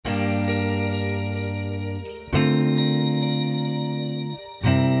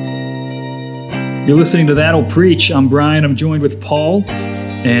You're listening to That'll Preach. I'm Brian. I'm joined with Paul,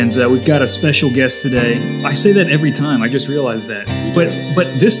 and we've got a special guest today. I say that every time. I just realized that.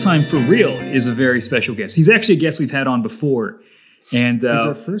 But this time, for real, is a very special guest. He's actually a guest we've had on before. And it's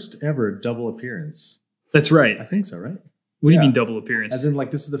our first ever double appearance. That's right. I think so, right? What do you mean double appearance? As in,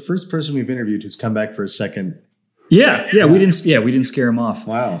 like, this is the first person we've interviewed who's come back for a second. Yeah. We didn't scare him off.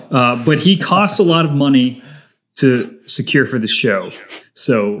 Wow. But he cost a lot of money to secure for the show.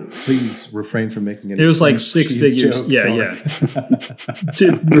 So please refrain from making any. It was like six figures. Jokes, yeah.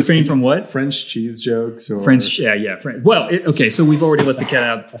 To refrain from what? French cheese jokes or French. Yeah. French. Well, okay. So we've already let the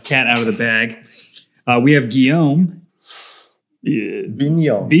cat out of the bag. We have Guillaume.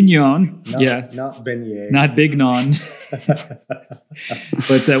 Bignon. Not beignet. Not Bignon.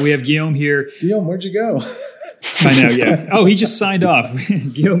 But we have Guillaume here. Guillaume, where'd you go? I know, yeah. Oh, he just signed off.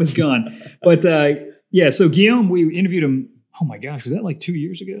 Guillaume is gone. But so Guillaume, we interviewed him, oh my gosh, was that like 2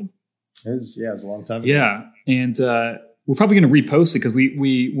 years ago? It was a long time ago. Yeah, and we're probably going to repost it because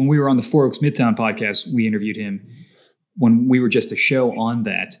we when we were on the Four Oaks Midtown podcast, we interviewed him when we were just a show on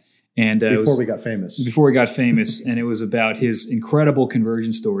that. And before we got famous. And it was about his incredible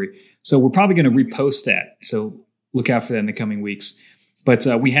conversion story. So we're probably going to repost that. So look out for that in the coming weeks. But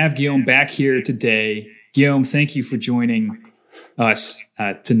we have Guillaume back here today. Guillaume, thank you for joining us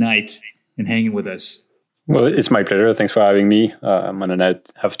tonight and hanging with us. Well, it's my pleasure. Thanks for having me. I'm going to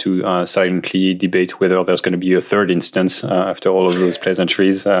have to silently debate whether there's going to be a third instance after all of those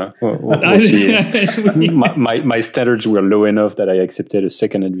pleasantries. We'll see. My standards were low enough that I accepted a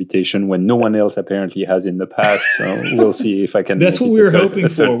second invitation when no one else apparently has in the past. So we'll see if I can. That's what we were hoping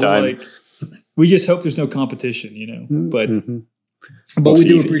for. We just hope there's no competition, But we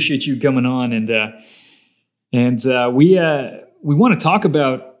do appreciate you coming on, and we want to talk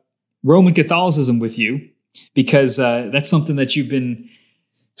about Roman Catholicism with you, because that's something that you've been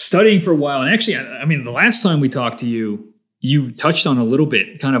studying for a while. And actually, I mean, the last time we talked to you, you touched on a little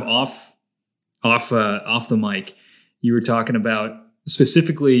bit, kind of off the mic. You were talking about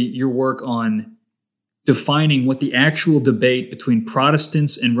specifically your work on defining what the actual debate between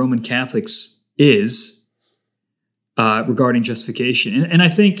Protestants and Roman Catholics is regarding justification. And I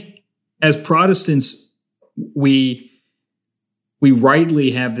think as Protestants, we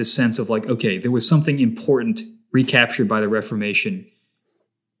rightly have this sense of like, okay, there was something important recaptured by the Reformation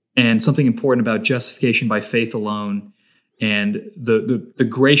and something important about justification by faith alone and the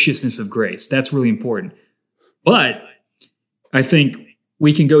graciousness of grace. That's really important. But I think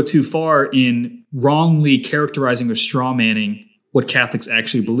we can go too far in wrongly characterizing or strawmanning what Catholics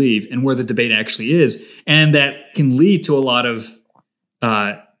actually believe and where the debate actually is. And that can lead to a lot of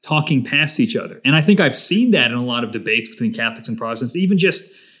talking past each other. And I think I've seen that in a lot of debates between Catholics and Protestants, even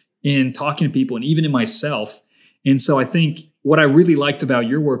just in talking to people and even in myself. And so I think what I really liked about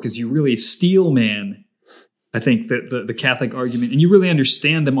your work is you really steelman, I think, the Catholic argument, and you really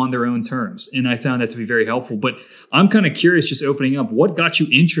understand them on their own terms. And I found that to be very helpful. But I'm kind of curious, just opening up, what got you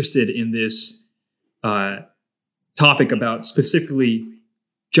interested in this topic about specifically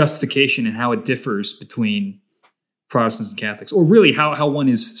justification and how it differs between Protestants and Catholics, or really how one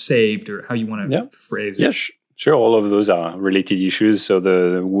is saved, or how you want to phrase it? Yeah, sure. All of those are related issues. So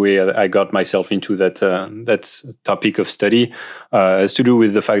the way I got myself into that topic of study has to do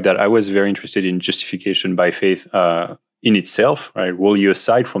with the fact that I was very interested in justification by faith in itself, right? Wholly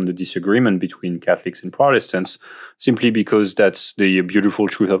aside from the disagreement between Catholics and Protestants, simply because that's the beautiful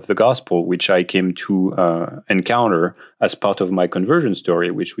truth of the gospel, which I came to encounter as part of my conversion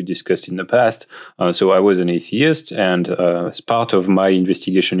story, which we discussed in the past. So I was an atheist, and as part of my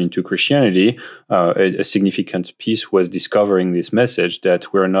investigation into Christianity, a significant piece was discovering this message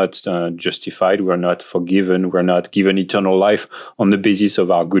that we're not justified, we're not forgiven, we're not given eternal life on the basis of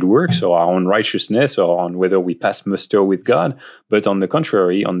our good works or our own righteousness or on whether we pass muster with God, but on the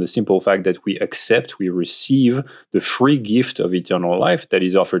contrary, on the simple fact that we receive the free gift of eternal life that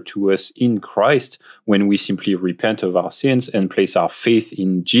is offered to us in Christ when we simply repent of our sins and place our faith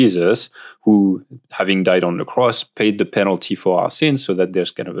in Jesus, who, having died on the cross, paid the penalty for our sins, so that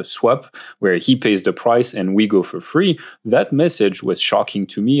there's kind of a swap where he pays the price and we go for free. That message was shocking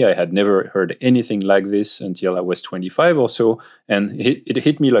to me. I had never heard anything like this until I was 25 or so, and it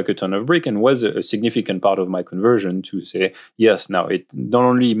hit me like a ton of brick, and was a significant part of my conversion to say, yes, now it not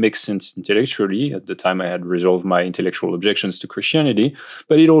only makes sense intellectually, at the time I had resolved my intellectual objections to Christianity,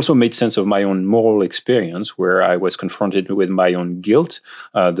 but it also made sense of my own moral experience, where I was confronted with my own guilt,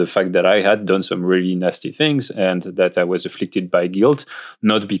 the fact that I had done some really nasty things and that I was afflicted by guilt,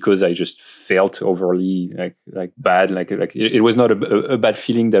 not because I just felt overly like bad, like it was not a bad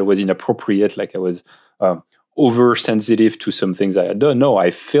feeling that was inappropriate, like I was oversensitive to some things I had done. No,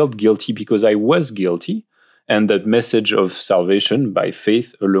 I felt guilty because I was guilty. And that message of salvation by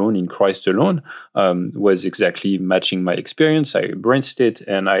faith alone in Christ alone was exactly matching my experience. I embraced it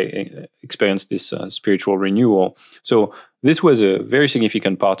and I experienced this spiritual renewal. So this was a very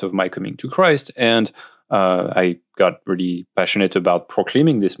significant part of my coming to Christ. And I got really passionate about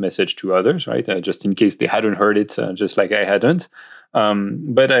proclaiming this message to others, right? Just in case they hadn't heard it, just like I hadn't.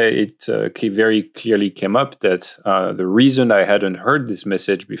 But it very clearly came up that the reason I hadn't heard this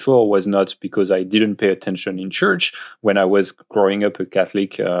message before was not because I didn't pay attention in church when I was growing up a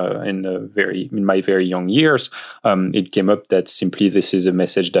Catholic in my very young years. It came up that simply this is a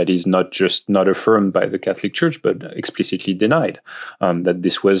message that is not just not affirmed by the Catholic Church, but explicitly denied. That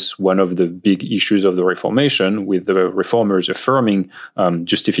this was one of the big issues of the Reformation, with the Reformers affirming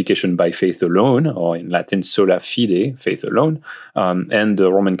justification by faith alone, or in Latin sola fide, faith alone. And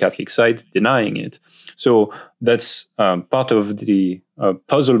the Roman Catholic side denying it. So that's part of the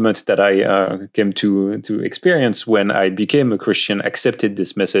puzzlement that I came to experience when I became a Christian, accepted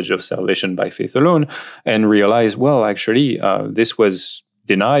this message of salvation by faith alone, and realized, well, actually, this was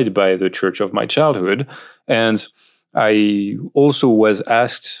denied by the church of my childhood. And I also was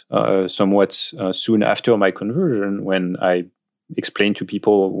asked somewhat soon after my conversion, when I explain to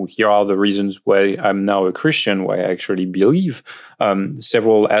people, here are the reasons why I'm now a Christian, why I actually believe.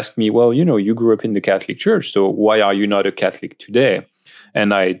 Several asked me, well, you grew up in the Catholic Church, so why are you not a Catholic today?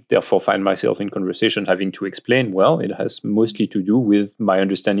 And I therefore find myself in conversation having to explain, well, it has mostly to do with my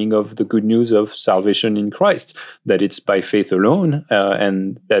understanding of the good news of salvation in Christ, that it's by faith alone,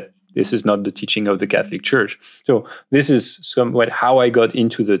 and that this is not the teaching of the Catholic Church. So this is somewhat how I got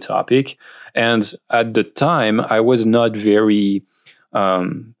into the topic. And at the time, I was not very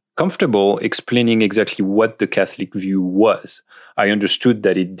comfortable explaining exactly what the Catholic view was. I understood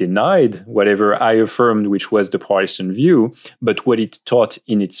that it denied whatever I affirmed, which was the Protestant view, but what it taught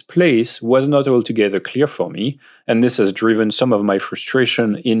in its place was not altogether clear for me. And this has driven some of my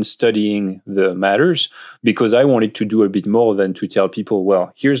frustration in studying the matters, because I wanted to do a bit more than to tell people,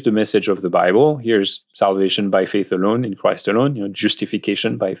 well, here's the message of the Bible, here's salvation by faith alone, in Christ alone,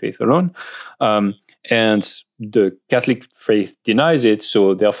 justification by faith alone. And the Catholic faith denies it,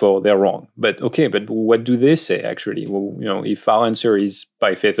 so therefore they're wrong. But okay, but what do they say actually? Well, if our answer is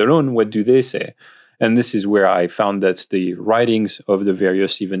by faith alone, what do they say? And this is where I found that the writings of the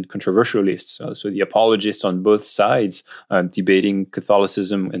various even controversialists, so the apologists on both sides, debating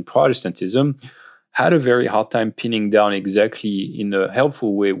Catholicism and Protestantism, had a very hard time pinning down exactly in a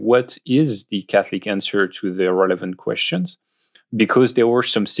helpful way what is the Catholic answer to the relevant questions, because there were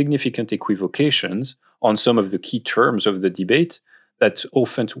some significant equivocations on some of the key terms of the debate that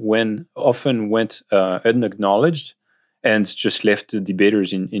often went unacknowledged and just left the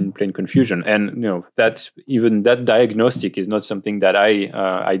debaters in plain confusion. And that diagnostic is not something that I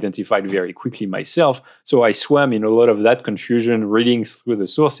identified very quickly myself. So I swam in a lot of that confusion, reading through the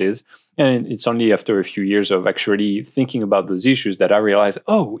sources. And it's only after a few years of actually thinking about those issues that I realized,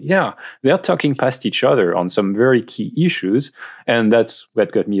 oh, yeah, they're talking past each other on some very key issues. And that's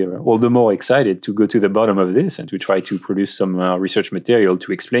what got me all the more excited to go to the bottom of this and to try to produce some research material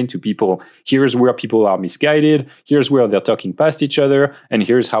to explain to people, here's where people are misguided, here's where they're talking past each other, and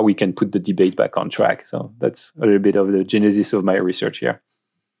here's how we can put the debate back on track. So that's a little bit of the genesis of my research here.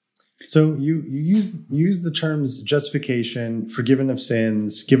 So you use the terms justification, forgiven of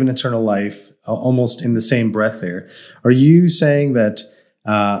sins, given eternal life, almost in the same breath there. Are you saying that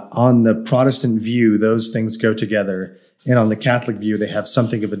on the Protestant view, those things go together, and on the Catholic view, they have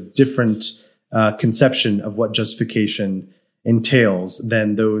something of a different conception of what justification entails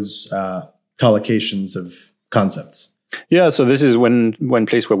than those collocations of concepts? Yeah, so this is one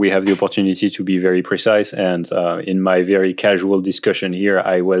place where we have the opportunity to be very precise. And in my very casual discussion here,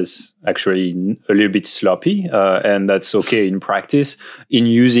 I was actually a little bit sloppy, and that's okay in practice, in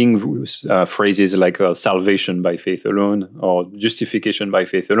using phrases like salvation by faith alone or justification by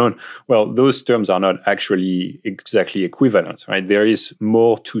faith alone. Well, those terms are not actually exactly equivalent, right? There is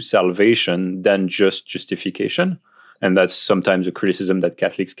more to salvation than just justification. And that's sometimes a criticism that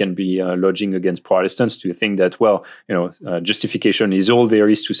Catholics can be lodging against Protestants, to think that, justification is all there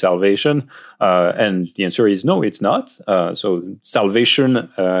is to salvation. And the answer is no, it's not. So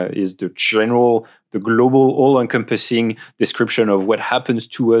salvation is the global, all-encompassing description of what happens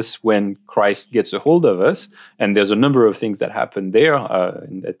to us when Christ gets a hold of us. And there's a number of things that happen there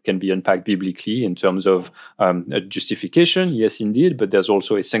that can be unpacked biblically in terms of a justification, yes, indeed, but there's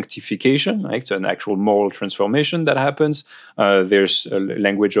also a sanctification, right? So an actual moral transformation that happens. There's a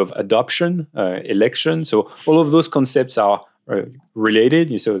language of adoption, election. So all of those concepts are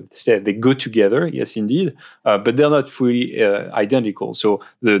related. So they go together, yes, indeed, but they're not fully identical. So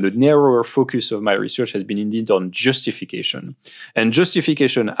the narrower focus of my research has been indeed on justification. And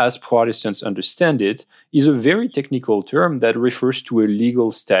justification, as Protestants understand it, is a very technical term that refers to a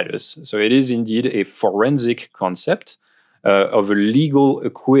legal status. So it is indeed a forensic concept of a legal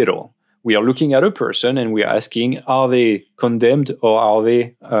acquittal. We are looking at a person and we are asking, are they condemned or are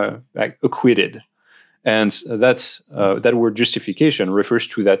they acquitted? And that word justification refers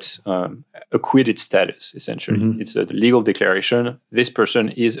to that acquitted status, essentially. Mm-hmm. It's a legal declaration, this person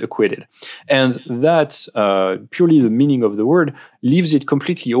is acquitted. And that, purely the meaning of the word, leaves it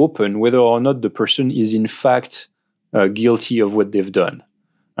completely open whether or not the person is in fact guilty of what they've done.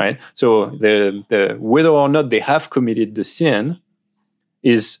 Right? So whether or not they have committed the sin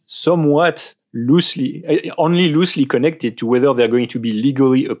is somewhat only loosely connected to whether they're going to be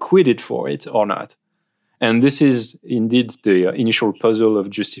legally acquitted for it or not. And this is indeed the initial puzzle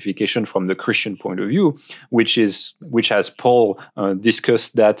of justification from the Christian point of view, which has Paul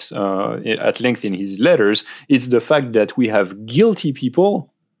discussed that at length in his letters. It's the fact that we have guilty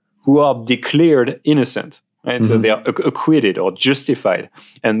people who are declared innocent. Right? Mm-hmm. So they are acquitted or justified.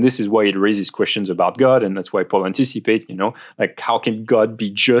 And this is why it raises questions about God. And that's why Paul anticipates, how can God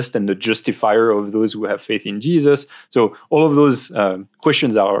be just and the justifier of those who have faith in Jesus? So all of those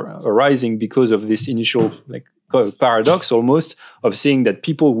questions are arising because of this initial paradox almost of saying that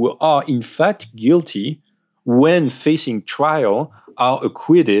people who are in fact guilty when facing trial are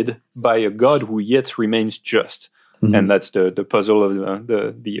acquitted by a God who yet remains just. Mm-hmm. And that's the puzzle of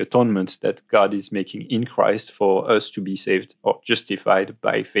the atonement that God is making in Christ for us to be saved or justified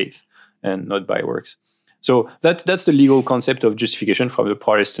by faith and not by works. So that's the legal concept of justification from the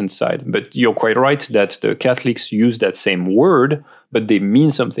Protestant side. But you're quite right that the Catholics use that same word, but they mean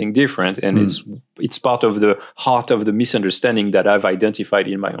something different. And it's part of the heart of the misunderstanding that I've identified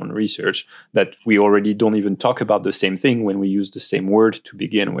in my own research, that we already don't even talk about the same thing when we use the same word to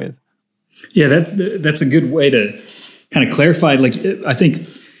begin with. Yeah, that's a good way to kind of clarify. I think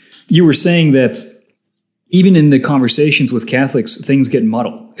you were saying that even in the conversations with Catholics, things get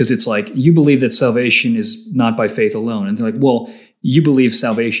muddled because it's like, you believe that salvation is not by faith alone. And they're like, well, you believe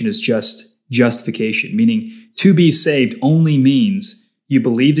salvation is just justification, meaning to be saved only means you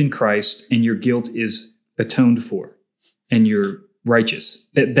believed in Christ and your guilt is atoned for and you're righteous.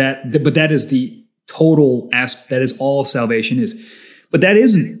 But that is the total aspect. That is all salvation is. But that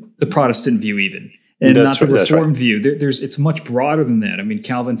isn't the Protestant view even, and not the Reformed view. It's much broader than that. I mean,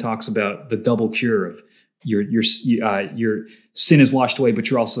 Calvin talks about the double cure of your sin is washed away, but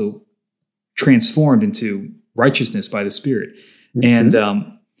you're also transformed into righteousness by the Spirit. Mm-hmm.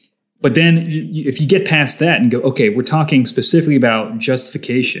 And but then if you get past that and go, okay, we're talking specifically about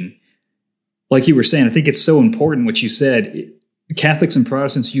justification, like you were saying, I think it's so important what you said. Catholics and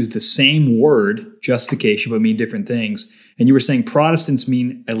Protestants use the same word, justification, but mean different things. And you were saying Protestants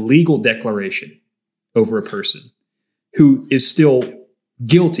mean a legal declaration over a person who is still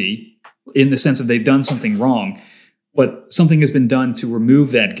guilty in the sense of they've done something wrong, but something has been done to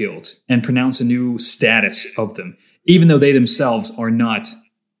remove that guilt and pronounce a new status of them, even though they themselves are not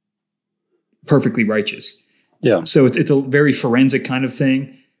perfectly righteous. Yeah. So it's a very forensic kind of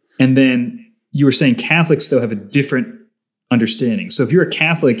thing. And then you were saying Catholics still have a different understanding. So if you're a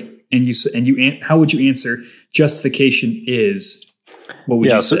Catholic and you how would you answer justification is, what would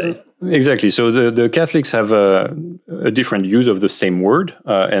you say? Exactly. So the Catholics have a different use of the same word.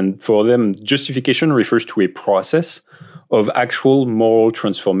 And for them, justification refers to a process of actual moral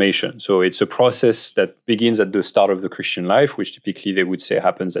transformation. So it's a process that begins at the start of the Christian life, which typically they would say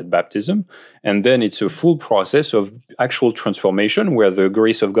happens at baptism. And then it's a full process of actual transformation where the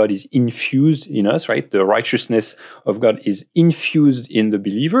grace of God is infused in us, right? The righteousness of God is infused in the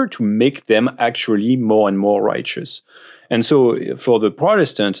believer to make them actually more and more righteous. And so for the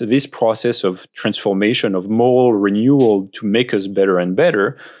Protestants, this process of transformation, of moral renewal to make us better and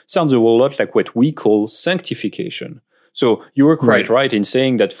better, sounds a whole lot like what we call sanctification. So you were quite right in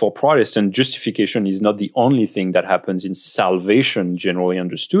saying that for Protestant, justification is not the only thing that happens in salvation, generally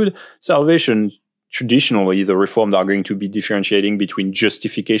understood. Salvation, traditionally, the Reformed are going to be differentiating between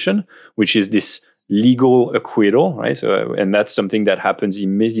justification, which is this legal acquittal, right? So, and that's something that happens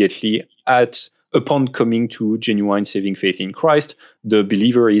immediately upon coming to genuine saving faith in Christ. The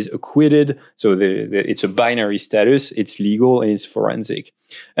believer is acquitted, so it's a binary status, it's legal and it's forensic.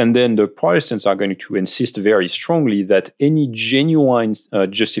 And then the Protestants are going to insist very strongly that any genuine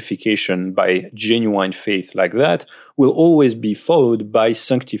justification by genuine faith like that will always be followed by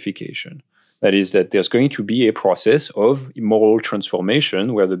sanctification. That is, that there's going to be a process of moral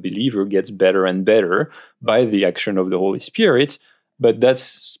transformation where the believer gets better and better by the action of the Holy Spirit. But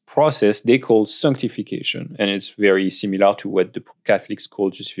that's process they call sanctification, and it's very similar to what the Catholics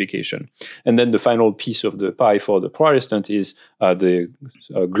call justification. And then the final piece of the pie for the Protestant is the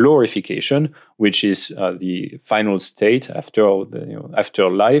glorification, which is the final state after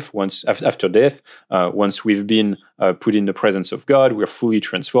life, after death. Once we've been put in the presence of God, we're fully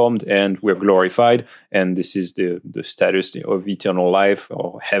transformed and we're glorified. And this is the status of eternal life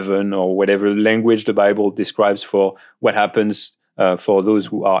or heaven or whatever language the Bible describes for what happens for those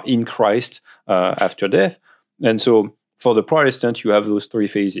who are in Christ after death. And so for the Protestant, you have those three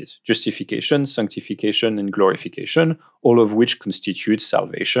phases: justification, sanctification, and glorification, all of which constitute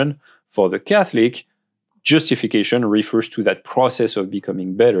salvation. For the Catholic, justification refers to that process of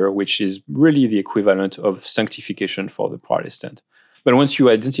becoming better, which is really the equivalent of sanctification for the Protestant. But once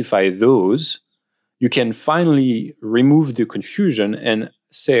you identify those, you can finally remove the confusion and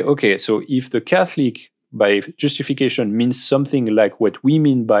say, okay, so if the Catholic by justification means something like what we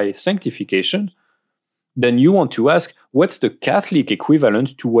mean by sanctification, then you want to ask, what's the Catholic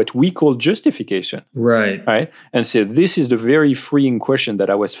equivalent to what we call justification? Right. And so this is the very freeing question that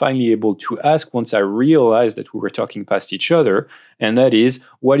I was finally able to ask once I realized that we were talking past each other. And that is,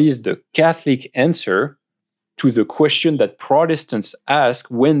 what is the Catholic answer to the question that Protestants ask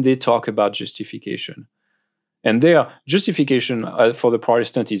when they talk about justification? And there, justification for the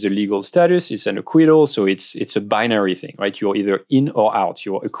Protestant is a legal status, it's an acquittal, so it's a binary thing, right? You're either in or out,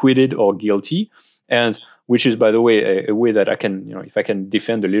 you're acquitted or guilty, and which is, by the way, a way that I can, if I can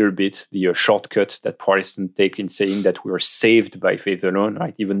defend a little bit the shortcut that Protestants take in saying that we are saved by faith alone,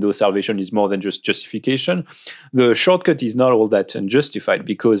 right? Even though salvation is more than just justification, the shortcut is not all that unjustified,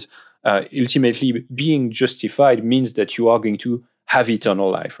 because ultimately being justified means that you are going to have eternal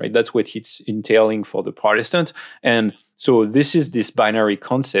life, right? That's what it's entailing for the Protestant. And so this is this binary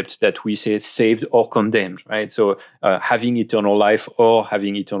concept that we say saved or condemned, right? So having eternal life or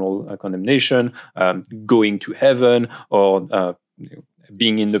having eternal condemnation, going to heaven or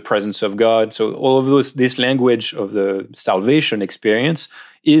being in the presence of God. So all of this language of the salvation experience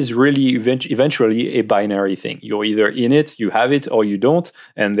is really eventually a binary thing. You're either in it, you have it, or you don't.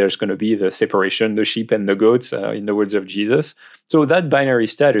 And there's going to be the separation, the sheep and the goats, in the words of Jesus. So that binary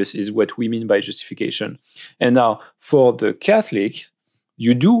status is what we mean by justification. And now for the Catholic,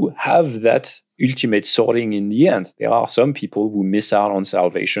 you do have that ultimate sorting in the end. There are some people who miss out on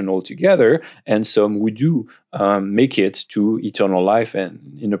salvation altogether, and some who do make it to eternal life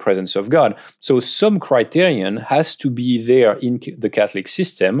and in the presence of God. So some criterion has to be there in the Catholic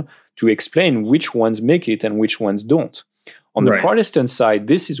system to explain which ones make it and which ones don't. On the Protestant side,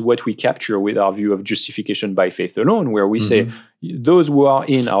 this is what we capture with our view of justification by faith alone, where we say those who are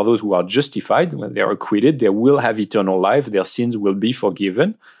in are those who are justified. When they are acquitted, they will have eternal life. Their sins will be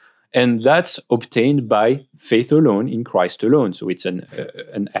forgiven. And that's obtained by faith alone, in Christ alone. So it's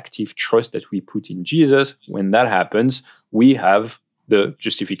an active trust that we put in Jesus. When that happens, we have the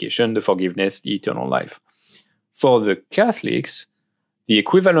justification, the forgiveness, the eternal life. For the Catholics, the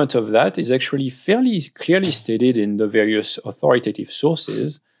equivalent of that is actually fairly clearly stated in the various authoritative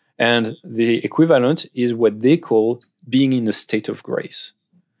sources. And the equivalent is what they call being in a state of grace.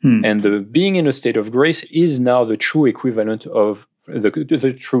 And the being in a state of grace is now the true equivalent of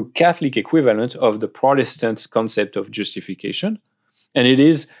the true Catholic equivalent of the Protestant concept of justification. And it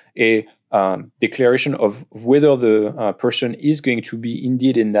is a declaration of whether the person is going to be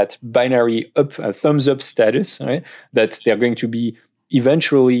indeed in that binary thumbs up status, right? That they're going to be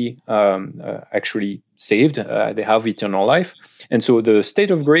eventually actually saved. They have eternal life. And so the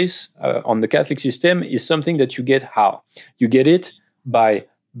state of grace on the Catholic system is something that you get how? You get it by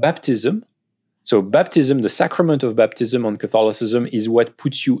baptism. So baptism, the sacrament of baptism on Catholicism, is what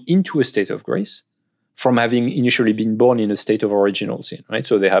puts you into a state of grace from having initially been born in a state of original sin, right?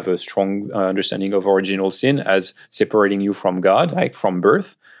 So they have a strong understanding of original sin as separating you from God, like from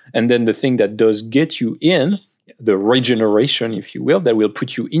birth. And then the thing that does get you in, the regeneration, if you will, that will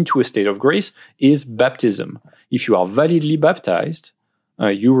put you into a state of grace is baptism. If you are validly baptized,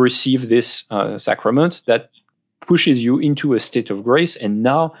 you receive this sacrament that pushes you into a state of grace, and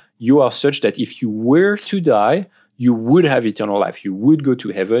now you are such that if you were to die, you would have eternal life. You would go to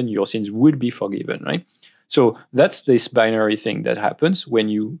heaven. Your sins would be forgiven, right? So that's this binary thing that happens when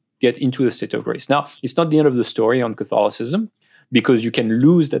you get into the state of grace. Now, it's not the end of the story on Catholicism, because you can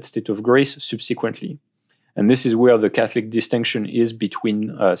lose that state of grace subsequently. And this is where the Catholic distinction is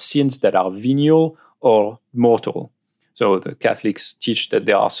between sins that are venial or mortal. So the Catholics teach that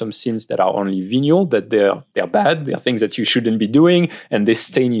there are some sins that are only venial, that they're bad, they're things that you shouldn't be doing, and they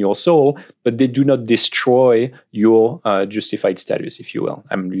stain your soul, but they do not destroy your justified status, if you will.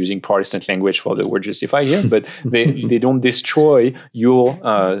 I'm using Protestant language for the word justified here, but they don't destroy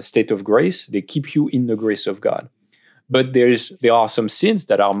your state of grace. They keep you in the grace of God. But there are some sins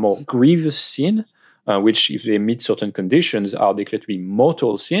that are more grievous sin, which, if they meet certain conditions, are declared to be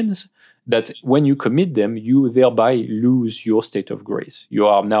mortal sins, that when you commit them, you thereby lose your state of grace. You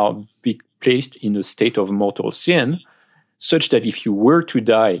are now placed in a state of mortal sin, such that if you were to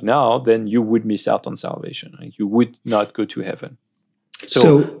die now, then you would miss out on salvation. Right? You would not go to heaven.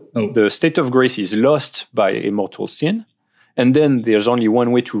 So the state of grace is lost by a mortal sin, and then there's only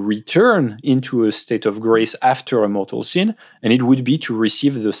one way to return into a state of grace after a mortal sin, and it would be to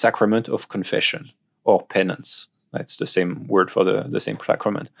receive the sacrament of confession or penance. That's the same word for the same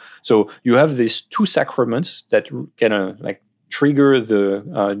sacrament. So you have these two sacraments that kind of like trigger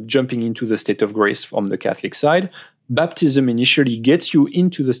the jumping into the state of grace from the Catholic side. Baptism initially gets you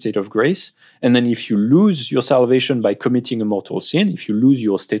into the state of grace. And then if you lose your salvation by committing a mortal sin, if you lose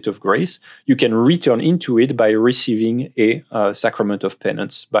your state of grace, you can return into it by receiving a sacrament of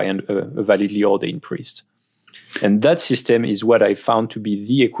penance by a validly ordained priest. And that system is what I found to be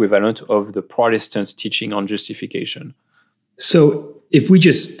the equivalent of the Protestant teaching on justification. So if we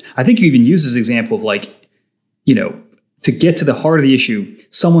I think you even use this example of like, to get to the heart of the issue,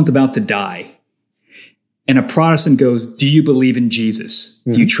 someone's about to die. And a Protestant goes, do you believe in Jesus?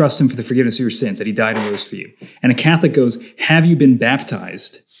 Mm-hmm. Do you trust him for the forgiveness of your sins, that he died and rose for you? And a Catholic goes, have you been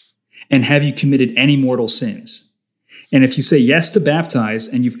baptized? And have you committed any mortal sins? And if you say yes to baptize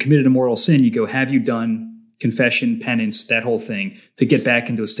and you've committed a mortal sin, you go, have you done confession, penance, that whole thing, to get back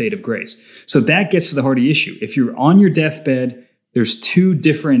into a state of grace? So that gets to the heart of the issue. If you're on your deathbed, there's two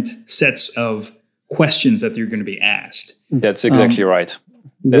different sets of questions that you're going to be asked. That's exactly right.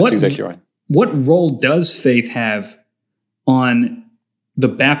 Exactly right. What role does faith have on the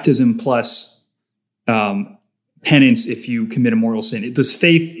baptism plus penance if you commit a mortal sin? Does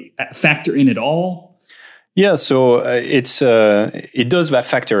faith factor in at all? Yeah, so it does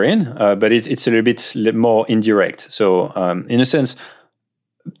factor in, but it's a little bit more indirect. So in a sense,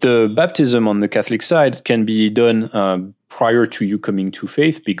 the baptism on the Catholic side can be done prior to you coming to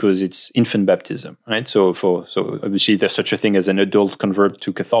faith because it's infant baptism, right? So obviously there's such a thing as an adult convert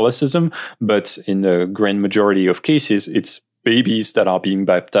to Catholicism, but in the grand majority of cases, it's babies that are being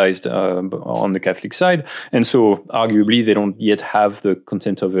baptized on the Catholic side. And so arguably they don't yet have the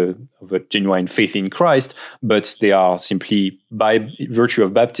content of a genuine faith in Christ, but they are simply, by virtue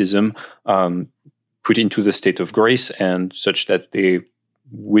of baptism, put into the state of grace, and such that they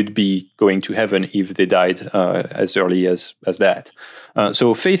would be going to heaven if they died as early as that.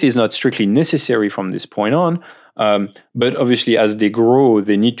 So faith is not strictly necessary from this point on, but obviously as they grow,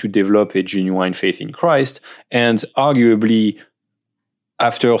 they need to develop a genuine faith in Christ, and arguably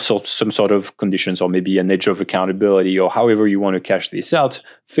after some sort of conditions, or maybe an edge of accountability, or however you want to cash this out,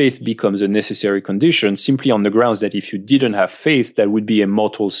 faith becomes a necessary condition, simply on the grounds that if you didn't have faith, that would be a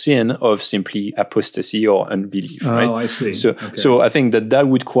mortal sin of simply apostasy or unbelief. Oh, right? I see. So I think that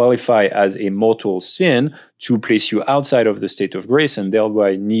would qualify as a mortal sin to place you outside of the state of grace, and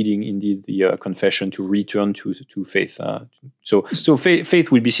thereby needing indeed the confession to return to faith. So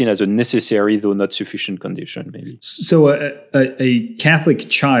faith would be seen as a necessary, though not sufficient condition, maybe. So a Catholic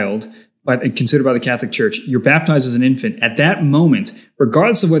child, considered by the Catholic Church, you're baptized as an infant. At that moment,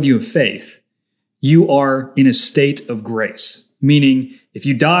 regardless of whether you have faith, you are in a state of grace. Meaning, if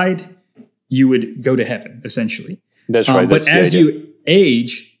you died, you would go to heaven, essentially. That's right. But as you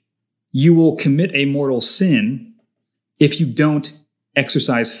age, you will commit a mortal sin if you don't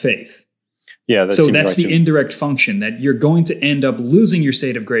exercise faith. Yeah, so that's the indirect function, that you're going to end up losing your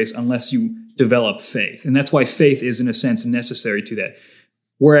state of grace unless you develop faith. And that's why faith is, in a sense, necessary to that.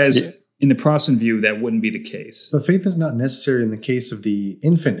 Whereas in the Protestant view, that wouldn't be the case. But faith is not necessary in the case of the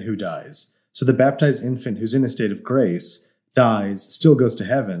infant who dies. So the baptized infant who's in a state of grace dies, still goes to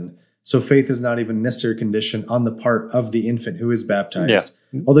heaven. So faith is not even a necessary condition on the part of the infant who is baptized.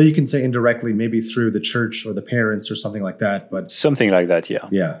 Yeah. Although you can say indirectly, maybe through the church or the parents or something like that. But something like that, yeah.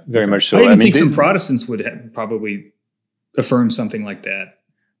 Yeah. Very much so. I think some Protestants would probably affirm something like that.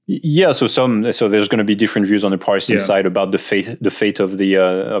 Yeah, so there's going to be different views on the Protestant side about the fate of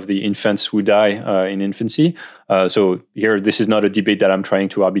the infants who die in infancy. So here, this is not a debate that I'm trying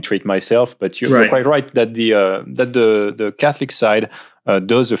to arbitrate myself, but you're quite right that the Catholic side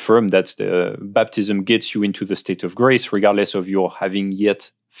does affirm that the baptism gets you into the state of grace, regardless of your having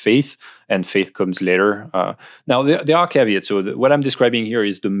yet faith, and faith comes later. Now, there are caveats. So what I'm describing here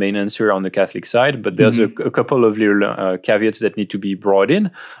is the main answer on the Catholic side, but there's a couple of little caveats that need to be brought in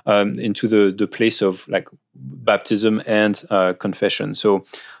into the place of like baptism and confession. So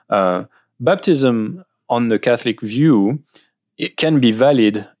baptism on the Catholic view, it can be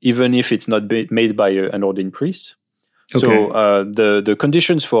valid even if it's not made by an ordained priest. Okay. So the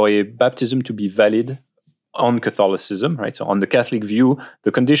conditions for a baptism to be valid on Catholicism, right? So on the Catholic view,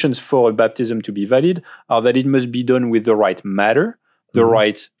 the conditions for a baptism to be valid are that it must be done with the right matter, the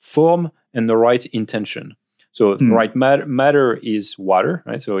right form, and the right intention. So the right matter is water,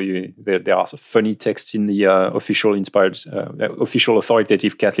 right? So there are funny texts in the official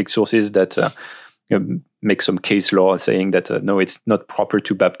authoritative Catholic sources that make some case law saying that no, it's not proper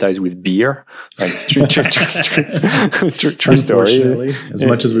to baptize with beer. Like, true Unfortunately, story. As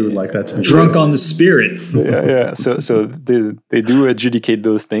much as we would like that to be drunk on the Spirit. Yeah. So they do adjudicate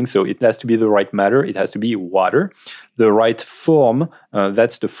those things. So it has to be the right matter. It has to be water. The right form,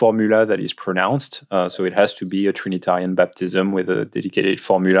 that's the formula that is pronounced. So it has to be a Trinitarian baptism with a dedicated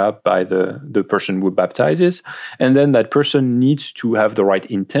formula by the person who baptizes. And then that person needs to have the right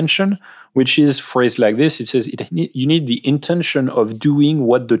intention, which is phrased like this. It says you need the intention of doing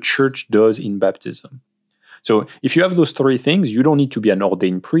what the church does in baptism. So if you have those three things, you don't need to be an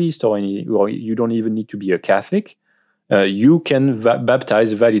ordained priest or you don't even need to be a Catholic. You can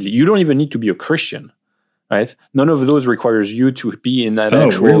baptize validly. You don't even need to be a Christian, right? None of those requires you to be in that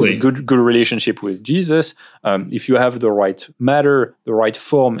good relationship with Jesus. If you have the right matter, the right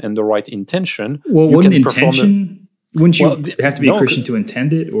form, and the right intention, wouldn't you have to be a Christian to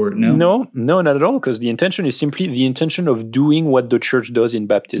intend it, or no? No, not at all, because the intention is simply the intention of doing what the church does in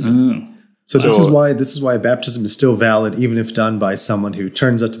baptism. So this is why baptism is still valid, even if done by someone who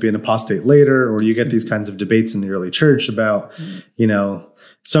turns out to be an apostate later, or you get these kinds of debates in the early church about,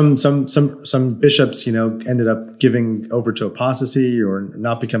 some bishops, ended up giving over to apostasy or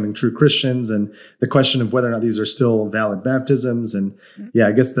not becoming true Christians, and the question of whether or not these are still valid baptisms. And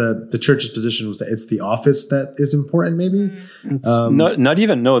I guess the church's position was that it's the office that is important, maybe. Not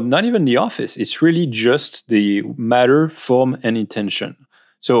even the office. It's really just the matter, form, and intention.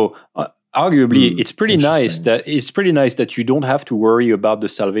 So arguably, it's pretty nice that you don't have to worry about the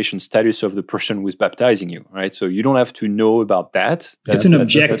salvation status of the person who's baptizing you, right? So you don't have to know about that. It's an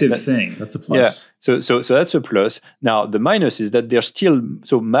objective thing. That's a plus. Yeah. So that's a plus. Now the minus is that there's still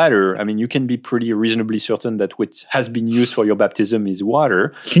matter. I mean, you can be pretty reasonably certain that what has been used for your baptism is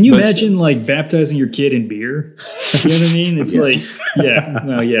water. Can you imagine like baptizing your kid in beer? You know what I mean? It's like,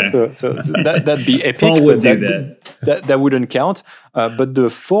 So that'd be epic. Paul would do that. That wouldn't count. But the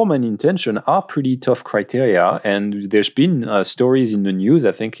form and intention are pretty tough criteria, and there's been stories in the news,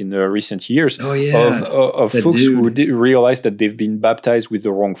 I think, in the recent years of folks who realized that they've been baptized with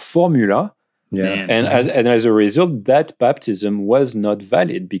the wrong formula. Yeah, and as a result, that baptism was not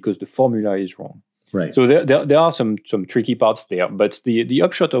valid because the formula is wrong. Right. So there are some tricky parts there, but the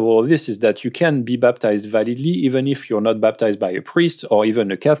upshot of all of this is that you can be baptized validly even if you're not baptized by a priest or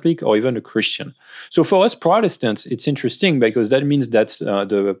even a Catholic or even a Christian. So for us Protestants, it's interesting because that means that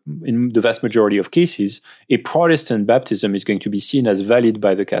in the vast majority of cases, a Protestant baptism is going to be seen as valid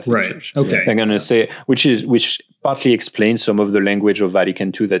by the Catholic Church. Okay. I'm going to say, which partly explains some of the language of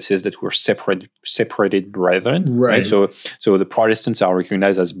Vatican II that says that we're separated brethren. Right. So the Protestants are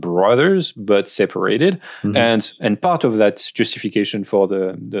recognized as brothers, but separated. And part of that justification for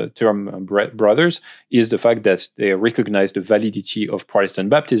the term brothers is the fact that they recognize the validity of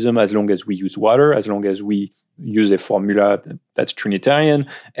Protestant baptism as long as we use water, as long as we use a formula that's Trinitarian,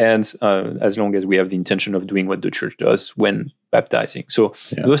 and as long as we have the intention of doing what the church does when baptizing. So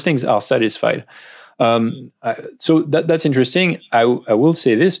those things are satisfied. So that's interesting. I will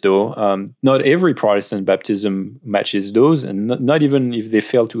say this though, not every Protestant baptism matches those, and not even if they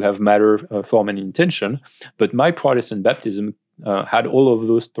fail to have matter, form, and intention. But my Protestant baptism had all of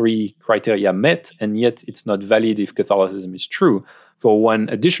those three criteria met, and yet it's not valid if Catholicism is true for one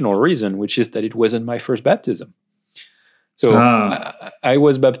additional reason, which is that it wasn't my first baptism. So I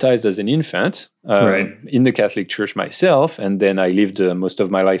was baptized as an infant in the Catholic Church myself, and then I lived most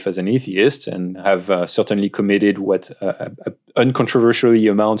of my life as an atheist and have certainly committed what uncontroversially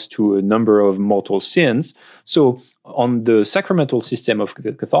amounts to a number of mortal sins. So on the sacramental system of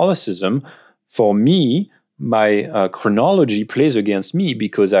Catholicism, for me, my chronology plays against me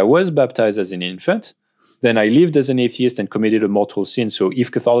because I was baptized as an infant. Then I lived as an atheist and committed a mortal sin. So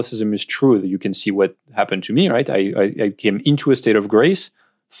if Catholicism is true, you can see what happened to me, right? I came into a state of grace,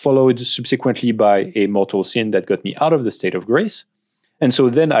 followed subsequently by a mortal sin that got me out of the state of grace. And so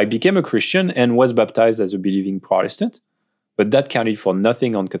then I became a Christian and was baptized as a believing Protestant. But that counted for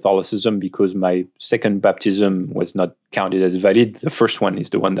nothing on Catholicism because my second baptism was not counted as valid. The first one is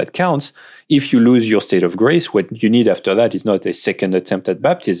the one that counts. If you lose your state of grace, what you need after that is not a second attempt at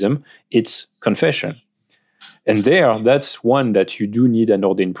baptism, it's confession. And that's one that you do need an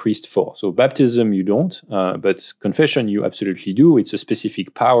ordained priest for. So baptism, you don't, but confession, you absolutely do. It's a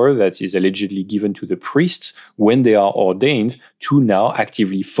specific power that is allegedly given to the priests when they are ordained to now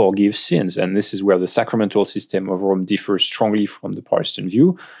actively forgive sins. And this is where the sacramental system of Rome differs strongly from the Protestant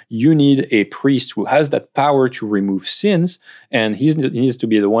view. You need a priest who has that power to remove sins, and he needs to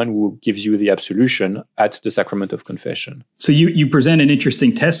be the one who gives you the absolution at the sacrament of confession. So you present an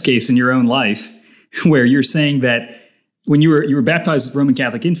interesting test case in your own life, where you're saying that when you were baptized as a Roman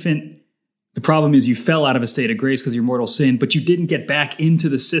Catholic infant, the problem is you fell out of a state of grace because of your mortal sin, but you didn't get back into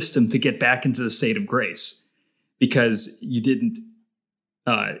the system to get back into the state of grace because you didn't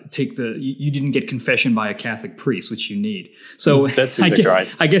you didn't get confession by a Catholic priest, which you need. So that's exactly right.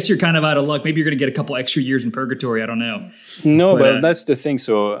 I guess you're kind of out of luck. Maybe you're going to get a couple extra years in purgatory. I don't know. No, but that's the thing.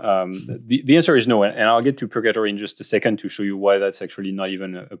 So the answer is no. And I'll get to purgatory in just a second to show you why that's actually not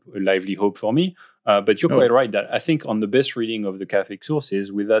even a lively hope for me. But you're quite right that I think on the best reading of the Catholic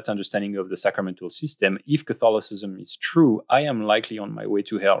sources, with that understanding of the sacramental system, if Catholicism is true, I am likely on my way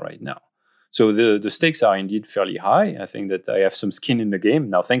to hell right now. So the stakes are indeed fairly high. I think that I have some skin in the game.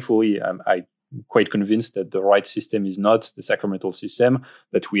 Now, thankfully, I'm quite convinced that the right system is not the sacramental system,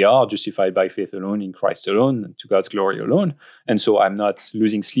 that we are justified by faith alone, in Christ alone, to God's glory alone. And so I'm not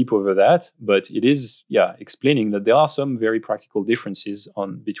losing sleep over that. But it is, explaining that there are some very practical differences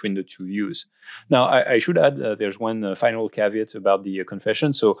between the two views. Now, I should add, there's one final caveat about the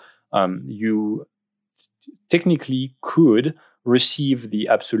confession. So you technically could receive the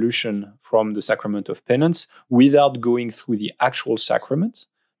absolution from the sacrament of penance without going through the actual sacrament.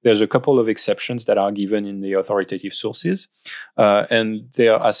 There's a couple of exceptions that are given in the authoritative sources, and they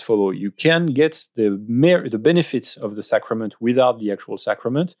are as follow. You can get the benefits of the sacrament without the actual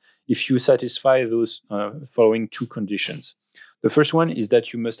sacrament if you satisfy those following two conditions. The first one is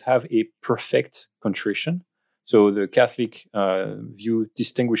that you must have a perfect contrition. So the Catholic view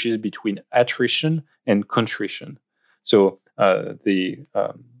distinguishes between attrition and contrition. So the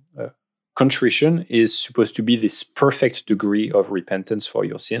contrition is supposed to be this perfect degree of repentance for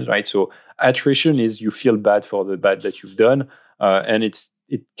your sins, right? So attrition is you feel bad for the bad that you've done, and it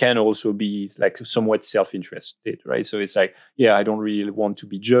can also be like somewhat self-interested, right? So it's like, I don't really want to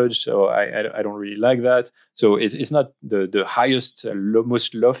be judged, so I don't really like that. So it's not the highest,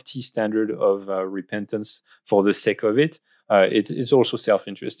 most lofty standard of repentance for the sake of it. It's also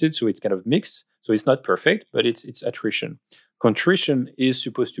self-interested, so it's kind of mixed. So it's not perfect, but it's attrition. Contrition is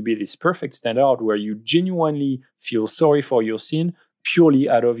supposed to be this perfect standard where you genuinely feel sorry for your sin purely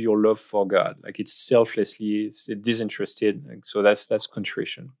out of your love for God. Like it's selflessly, it's disinterested. So that's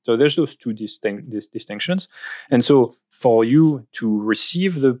contrition. So there's those two distinctions. And so for you to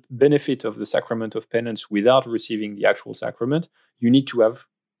receive the benefit of the sacrament of penance without receiving the actual sacrament, you need to have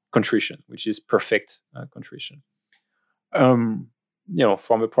contrition, which is perfect contrition.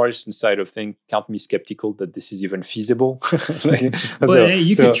 From a Protestant side of things, count me skeptical that this is even feasible. Could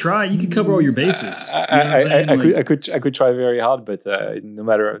try. You could cover all your bases. I could try very hard, but no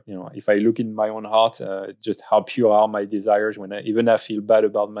matter if I look in my own heart, just how pure are my desires when I feel bad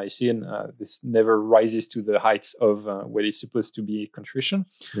about my sin, this never rises to the heights of what is supposed to be contrition.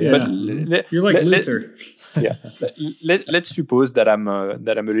 Yeah. But you're like Luther. Let's suppose that I'm a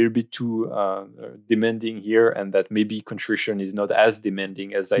little bit too demanding here, and that maybe contrition is not as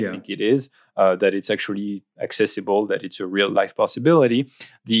demanding as I think it is, that it's actually accessible, that it's a real life possibility.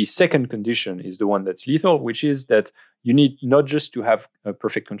 The second condition is the one that's lethal, which is that you need not just to have a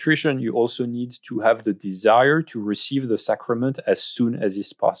perfect contrition, you also need to have the desire to receive the sacrament as soon as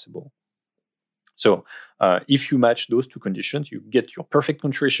is possible. So if you match those two conditions, you get your perfect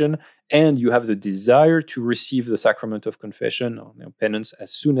contrition and you have the desire to receive the sacrament of confession or penance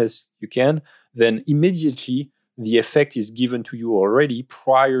as soon as you can, then immediately the effect is given to you already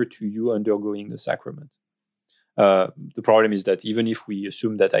prior to you undergoing the sacrament. The problem is that even if we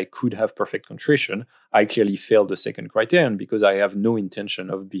assume that I could have perfect contrition, I clearly failed the second criterion because I have no intention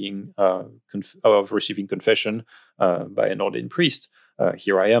of being of receiving confession by an ordained priest.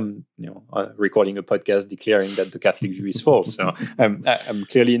 Here I am, recording a podcast declaring that the Catholic view is false. So I'm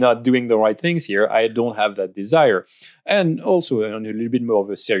clearly not doing the right things here. I don't have that desire, and also on a little bit more of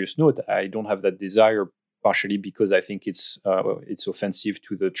a serious note, I don't have that desire. Partially because I think it's offensive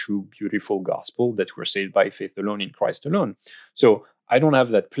to the true, beautiful gospel that we're saved by faith alone in Christ alone. So I don't have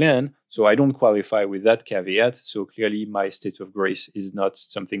that plan, so I don't qualify with that caveat. So clearly my state of grace is not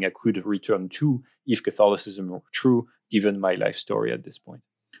something I could return to if Catholicism were true, given my life story at this point.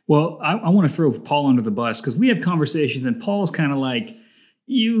 Well, I want to throw Paul under the bus because we have conversations and Paul's kind of like,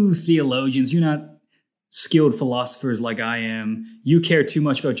 you theologians, you're not skilled philosophers like I am. You care too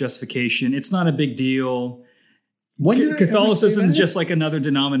much about justification. It's not a big deal. Catholicism is just like another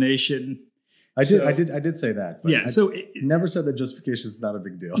denomination. I did say that. But yeah. Never said that justification is not a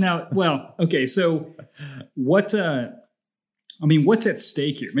big deal. Now, well, okay. So what's at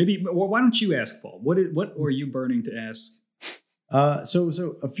stake here? Maybe, well, why don't you ask, Paul? What are you burning to ask?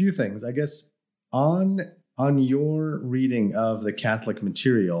 So a few things, I guess, on your reading of the Catholic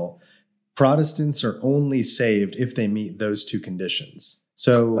material, Protestants are only saved if they meet those two conditions.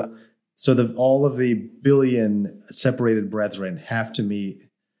 So all of the billion separated brethren have to meet.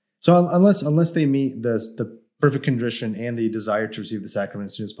 So unless they meet the perfect contrition and the desire to receive the sacrament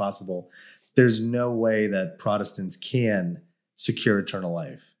as soon as possible, there's no way that Protestants can secure eternal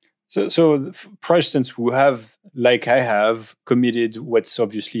life. So Protestants who have, like I have, committed what's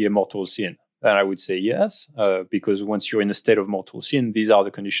obviously a mortal sin, then I would say yes, because once you're in a state of mortal sin, these are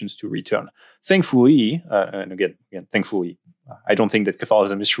the conditions to return. Thankfully, and again, thankfully, I don't think that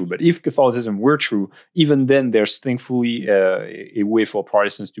Catholicism is true, but if Catholicism were true, even then there's thankfully a way for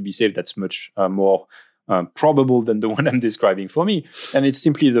Protestants to be saved that's much more probable than the one I'm describing for me. And it's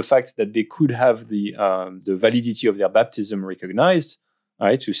simply the fact that they could have the validity of their baptism recognized,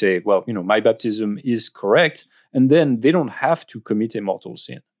 right? To say, well, my baptism is correct, and then they don't have to commit a mortal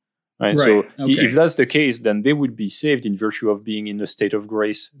sin. Right? So if that's the case, then they would be saved in virtue of being in a state of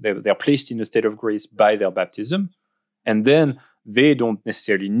grace. They're placed in a state of grace by their baptism. And then they don't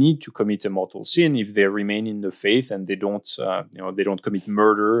necessarily need to commit a mortal sin if they remain in the faith and they don't commit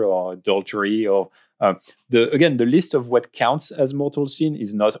murder or adultery or the list of what counts as mortal sin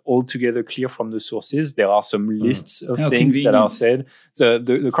is not altogether clear from the sources. There are some lists of things that are said. So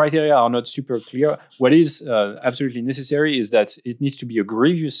the criteria are not super clear. What is absolutely necessary is that it needs to be a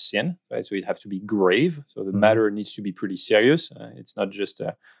grievous sin, right? So it has to be grave. So the matter needs to be pretty serious. It's not just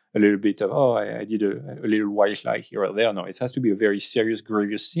a little bit of, I did a little white lie here or there. No, it has to be a very serious,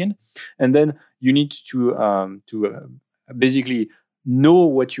 grievous sin. And then you need to basically know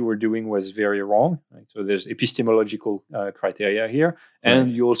what you were doing was very wrong. Right? So there's epistemological criteria here.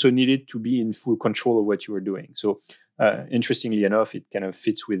 And you also needed to be in full control of what you were doing. So interestingly enough, it kind of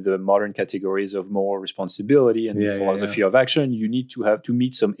fits with the modern categories of moral responsibility and philosophy of action. You need to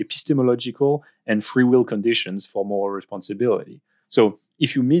meet some epistemological and free will conditions for moral responsibility. So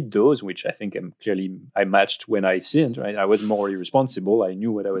if you meet those, which I think I matched when I sinned, right? I was morally responsible. I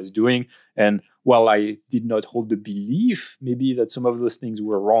knew what I was doing. And while I did not hold the belief, maybe that some of those things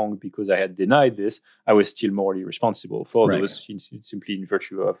were wrong because I had denied this, I was still morally responsible for those, simply in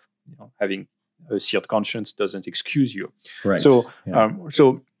virtue of having a seared conscience doesn't excuse you. Right. So,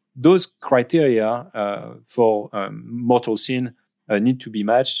 so those criteria for mortal sin need to be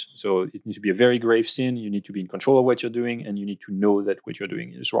matched. So it needs to be a very grave sin. You need to be in control of what you're doing, and you need to know that what you're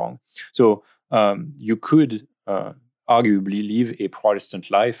doing is wrong. So you could arguably live a Protestant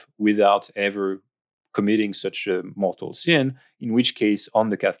life without ever committing such a mortal sin, in which case, on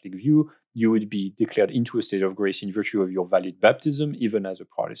the Catholic view, you would be declared into a state of grace in virtue of your valid baptism, even as a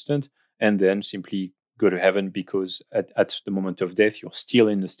Protestant, and then simply go to heaven because at the moment of death, you're still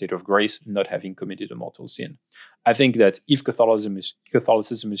in a state of grace, not having committed a mortal sin. I think that if Catholicism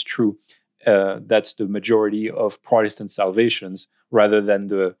is true, that's the majority of Protestant salvations, rather than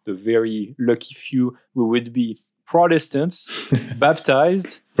the very lucky few who would be Protestants,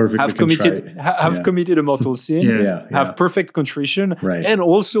 baptized, have committed a mortal sin, have perfect contrition, and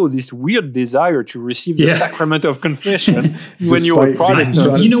also this weird desire to receive the sacrament of confession when you are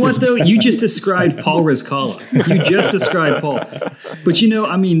Protestant. You know what, though? You just described Paul Rizkala. You just described Paul.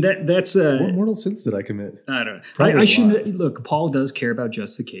 But, that's... what mortal sins did I commit? I don't know. I shouldn't... Look, Paul does care about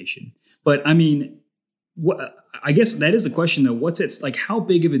justification. But, I guess that is the question, though. What's it... Like, how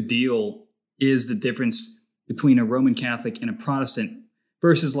big of a deal is the difference between a Roman Catholic and a Protestant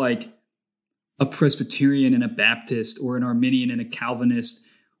versus like a Presbyterian and a Baptist or an Arminian and a Calvinist?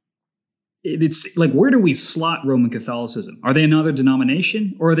 It's like, where do we slot Roman Catholicism? Are they another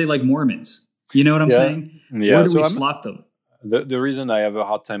denomination, or are they like Mormons? You know what I'm saying? Yeah. Where do we slot them? The reason I have a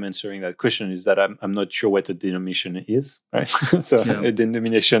hard time answering that question is that I'm not sure what a denomination is, right? So a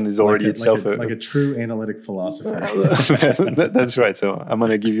denomination is already itself like a true analytic philosopher. That's right. So I'm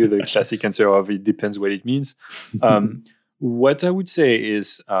going to give you the classic answer of it depends what it means. What I would say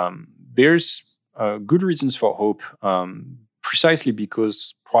is there's good reasons for hope, precisely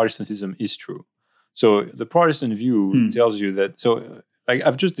because Protestantism is true. So the Protestant view tells you that. So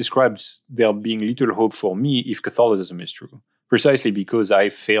I've just described there being little hope for me if Catholicism is true, precisely because I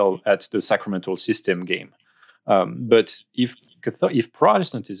fail at the sacramental system game. But if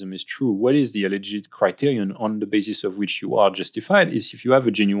Protestantism is true, what is the alleged criterion on the basis of which you are justified? Is if you have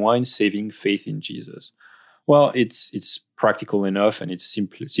a genuine saving faith in Jesus. Well, it's practical enough and it's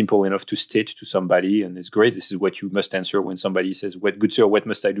simple enough to state to somebody, and it's great. This is what you must answer when somebody says, "What good sir, what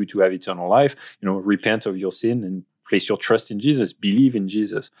must I do to have eternal life?" Repent of your sin and place your trust in Jesus, believe in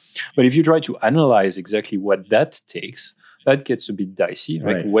Jesus. But if you try to analyze exactly what that takes, that gets a bit dicey.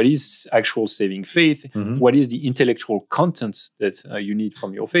 Right? What is actual saving faith? Mm-hmm. What is the intellectual content that you need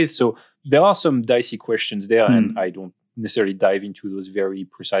from your faith? So there are some dicey questions there, and I don't necessarily dive into those very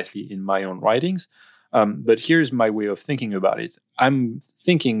precisely in my own writings. But here's my way of thinking about it. I'm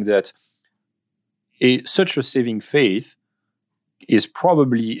thinking that such a saving faith is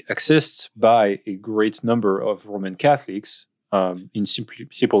probably accessed by a great number of Roman Catholics in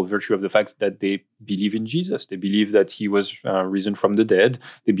simple virtue of the fact that they believe in Jesus. They believe that he was risen from the dead.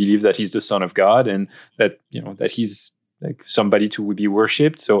 They believe that he's the Son of God, and that that he's like somebody to be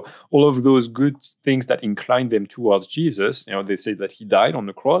worshipped. So all of those good things that incline them towards Jesus, they say that he died on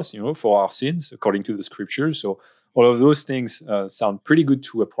the cross, for our sins, according to the scriptures. So all of those things sound pretty good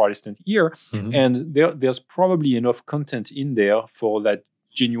to a Protestant ear. Mm-hmm. And there's probably enough content in there for that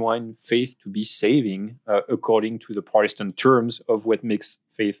genuine faith to be saving, according to the Protestant terms of what makes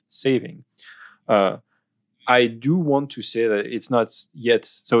faith saving. I do want to say that it's not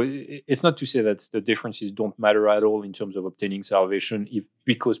to say that the differences don't matter at all in terms of obtaining salvation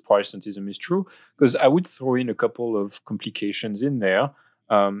because Protestantism is true, because I would throw in a couple of complications in there,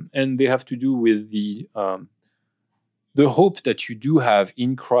 and they have to do with the hope that you do have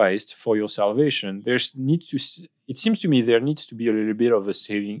in Christ for your salvation. It seems to me there needs to be a little bit of a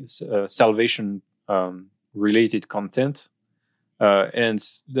salvation related content. And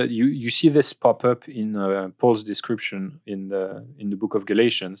that you see this pop up in Paul's description in the book of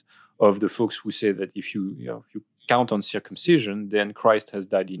Galatians of the folks who say that if you count on circumcision, then Christ has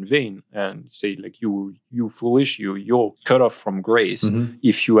died in vain, and say like you foolish, you're cut off from grace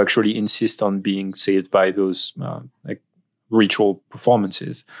if you actually insist on being saved by those ritual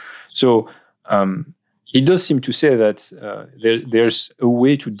performances. So it does seem to say that there's a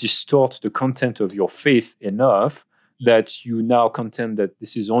way to distort the content of your faith enough that you now contend that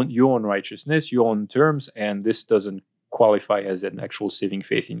this is on your own righteousness, your own terms, and this doesn't qualify as an actual saving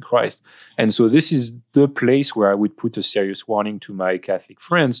faith in Christ. And so this is the place where I would put a serious warning to my Catholic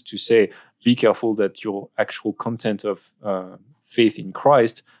friends to say, be careful that your actual content of faith in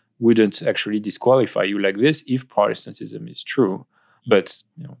Christ wouldn't actually disqualify you like this if Protestantism is true. But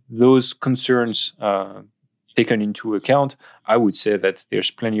those concerns taken into account, I would say that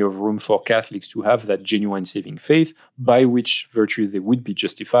there's plenty of room for Catholics to have that genuine saving faith, by which virtue they would be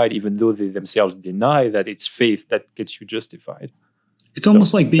justified, even though they themselves deny that it's faith that gets you justified. It's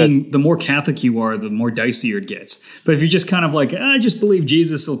almost like the more Catholic you are, the more dicier it gets. But if you're just kind of like, I just believe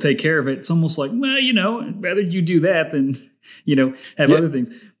Jesus will take care of it, it's almost like, well, rather you do that than, have other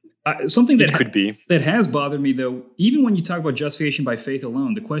things. Something that could be that has bothered me, though, even when you talk about justification by faith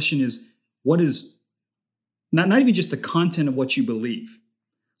alone, the question is, what is not even just the content of what you believe,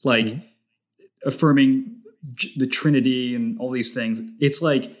 like affirming the Trinity and all these things. It's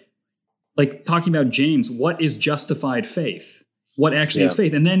like talking about James. What is justified faith? What actually is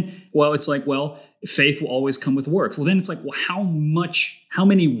faith? And then, it's like, faith will always come with works. Well, then it's like, how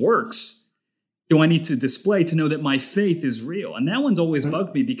many works do I need to display to know that my faith is real? And that one's always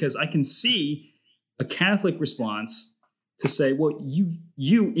bugged me, because I can see a Catholic response to say, well,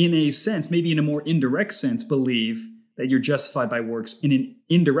 you in a sense, maybe in a more indirect sense, believe that you're justified by works in an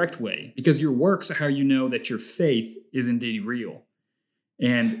indirect way, because your works are how you know that your faith is indeed real.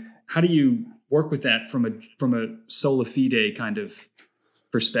 And how do you work with that from a sola fide kind of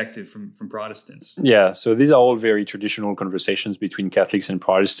perspective from Protestants? Yeah, so these are all very traditional conversations between Catholics and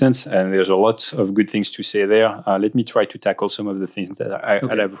Protestants, and there's a lot of good things to say there. Let me try to tackle some of the things that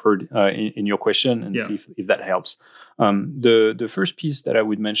I've heard in your question and see if that helps. The first piece that I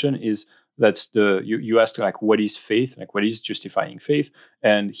would mention is that you asked what is faith, what is justifying faith,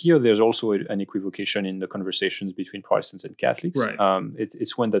 and here there's also an equivocation in the conversations between Protestants and Catholics. Right.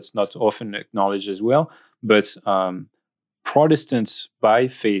 It's one that's not often acknowledged as well, but Protestants by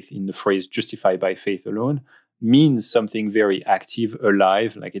faith, in the phrase justified by faith alone, means something very active,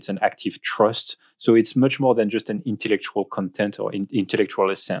 alive, like it's an active trust. So it's much more than just an intellectual content or intellectual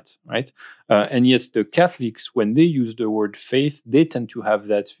assent, right? And yet the Catholics, when they use the word faith, they tend to have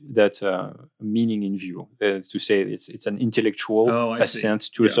that meaning in view. To say it's an intellectual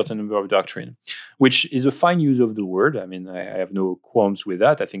assent to a certain number of doctrine, which is a fine use of the word. I mean, I have no qualms with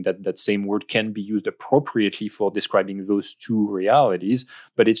that. I think that same word can be used appropriately for describing those two realities,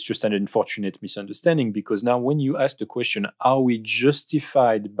 but it's just an unfortunate misunderstanding, because now when you ask the question, are we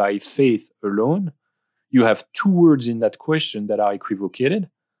justified by faith alone? You have two words in that question that are equivocated,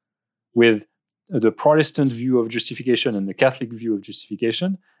 with the Protestant view of justification and the Catholic view of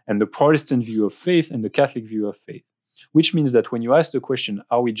justification, and the Protestant view of faith and the Catholic view of faith. Which means that when you ask the question,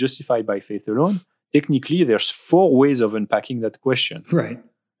 are we justified by faith alone? Technically, there's 4 ways of unpacking that question. Right.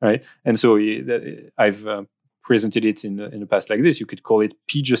 And so I've presented it in the past like this. You could call it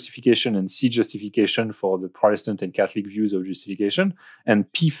P justification and C justification for the Protestant and Catholic views of justification,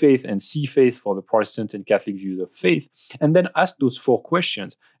 and P faith and C faith for the Protestant and Catholic views of faith, and then ask those 4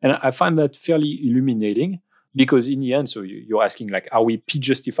 questions. And I find that fairly illuminating, because in the end, so you're asking, like, are we P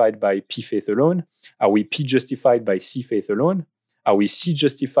justified by P faith alone? Are we P justified by C faith alone? Are we C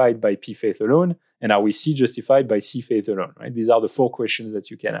justified by P faith alone? And are we C justified by C faith alone? Right? These are the 4 questions that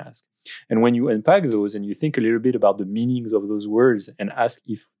you can ask. And when you unpack those and you think a little bit about the meanings of those words and ask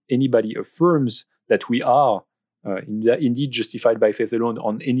if anybody affirms that we are indeed justified by faith alone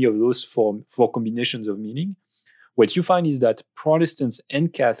on any of those 4 combinations of meaning, what you find is that Protestants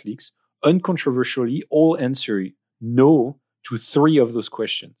and Catholics uncontroversially all answer no to 3 of those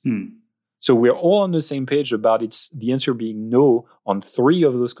questions. So we're all on the same page about the answer being no on 3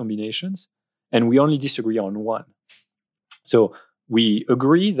 of those combinations, and we only disagree on 1. So we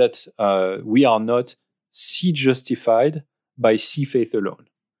agree that we are not C justified by C faith alone.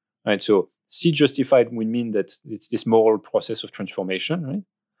 Right? So C justified would mean that it's this moral process of transformation, right?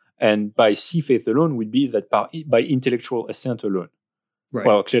 And by C faith alone would be that by intellectual assent alone. Right.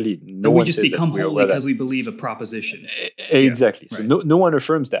 Well, clearly, no one just says become that holy because we believe a proposition. Exactly. Yeah, so right. no one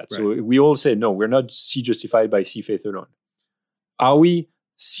affirms that. Right. So we all say, no, we're not C justified by C faith alone. Are we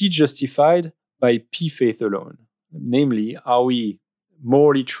C justified by P faith alone? Namely, are we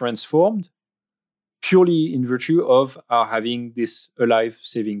morally transformed purely in virtue of our having this alive,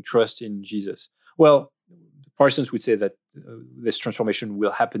 saving trust in Jesus? Well, Protestants would say that this transformation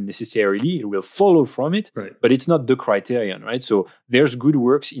will happen necessarily, it will follow from it, right. But it's not the criterion, right? So there's good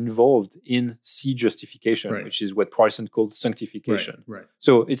works involved in C justification, right. Which is what Protestants call sanctification. Right.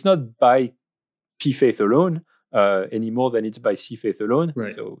 So it's not by P faith alone any more than it's by C faith alone.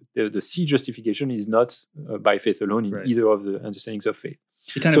 Right. So the C justification is not by faith alone in either of the understandings of faith.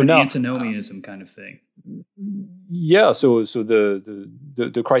 It's kind of an antinomianism kind of thing. Yeah, so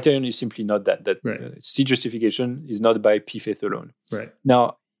the criterion is simply not that right. C justification is not by P faith alone. Right.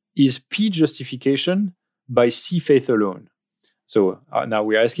 Now, is P justification by C faith alone? So now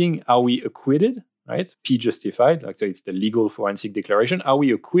we're asking, are we acquitted, right? P justified, like so it's the legal forensic declaration. Are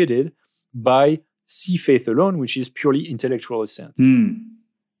we acquitted by C faith alone, which is purely intellectual assent?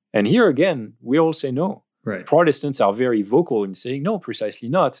 And here again, we all say no. Right. Protestants are very vocal in saying, no, precisely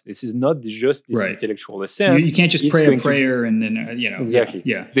not. This is not just this right. intellectual assent. You can't just pray a prayer and then, Exactly.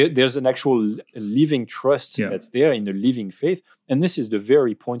 Yeah. There's an actual living trust that's there in the living faith. And this is the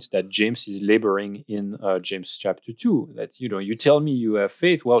very point that James is laboring in James chapter 2. That, you tell me you have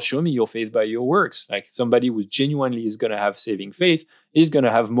faith. Well, show me your faith by your works. Like somebody who genuinely is going to have saving faith is going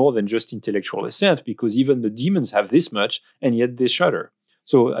to have more than just intellectual assent, because even the demons have this much and yet they shudder.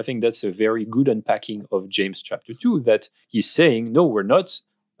 So I think that's a very good unpacking of James chapter 2, that he's saying, no, we're not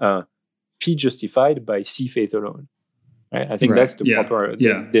P justified by C faith alone. Right? I think that's the proper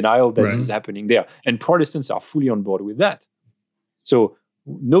denial that is happening there. And Protestants are fully on board with that. So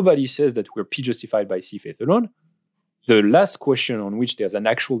nobody says that we're P justified by C faith alone. The last question on which there's an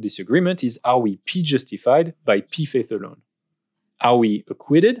actual disagreement is, are we P justified by P faith alone? Are we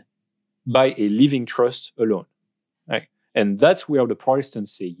acquitted by a living trust alone? Right? And that's where the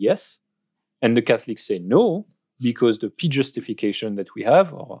Protestants say yes, and the Catholics say no, because the P justification that we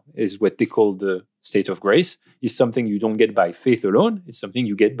have, or is what they call the state of grace, is something you don't get by faith alone. It's something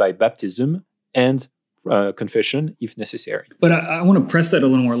you get by baptism and confession, if necessary. But I want to press that a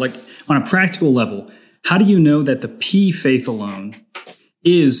little more. Like, on a practical level, how do you know that the P faith alone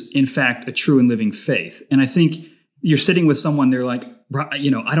is, in fact, a true and living faith? And I think you're sitting with someone, they're like,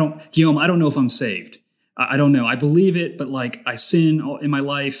 Guillaume, I don't know if I'm saved. I don't know. I believe it, but like I sin in my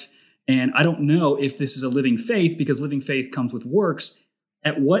life, and I don't know if this is a living faith, because living faith comes with works.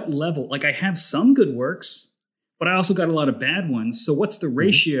 At what level? Like, I have some good works, but I also got a lot of bad ones. So what's the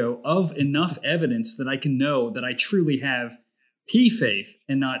ratio of enough evidence that I can know that I truly have P faith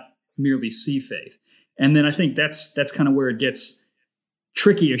and not merely C faith? And then I think that's kind of where it gets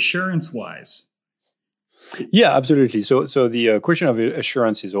tricky assurance-wise. Yeah, absolutely. So the question of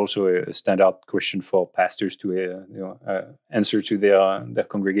assurance is also a standout question for pastors to answer to their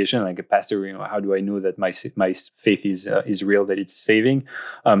congregation. Like a pastor, how do I know that my faith is real, that it's saving?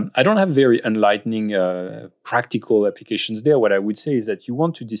 I don't have very enlightening practical applications there. What I would say is that you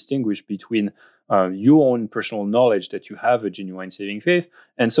want to distinguish between your own personal knowledge that you have a genuine saving faith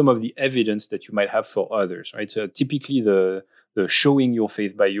and some of the evidence that you might have for others. Right. So typically the showing your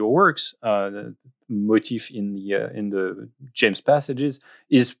faith by your works. The motif in the James passages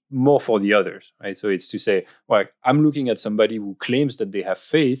is more for the others, right? So it's to say, well, I'm looking at somebody who claims that they have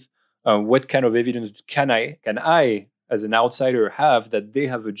faith. What kind of evidence can I, as an outsider, have that they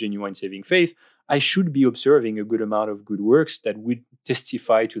have a genuine saving faith? I should be observing a good amount of good works that would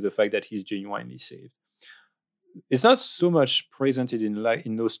testify to the fact that he's genuinely saved. It's not so much presented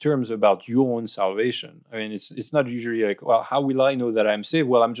in those terms about your own salvation. I mean, it's not usually like, well, how will I know that I'm saved?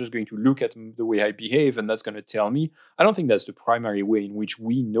 Well, I'm just going to look at the way I behave, and that's going to tell me. I don't think that's the primary way in which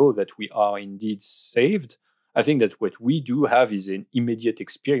we know that we are indeed saved. I think that what we do have is an immediate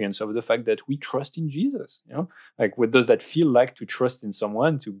experience of the fact that we trust in Jesus. You know, like what does that feel like to trust in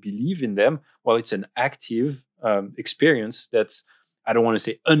someone, to believe in them? Well, it's an active experience that's, I don't want to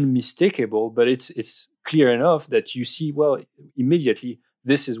say unmistakable, but it's clear enough that you see, well, immediately,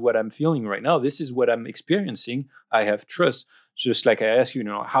 this is what I'm feeling right now. This is what I'm experiencing. I have trust. Just like I ask you,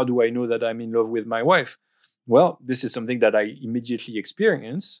 how do I know that I'm in love with my wife? Well, this is something that I immediately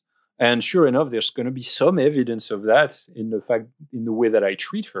experience. And sure enough, there's going to be some evidence of that in the way that I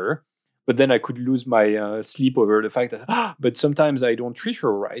treat her. But then I could lose my sleep over the fact that, but sometimes I don't treat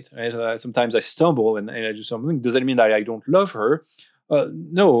her right. Sometimes I stumble and I do something. Does that mean that I don't love her?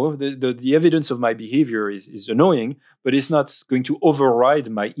 No, the evidence of my behavior is annoying, but it's not going to override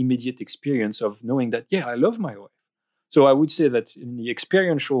my immediate experience of knowing that, yeah, I love my wife. So I would say that in the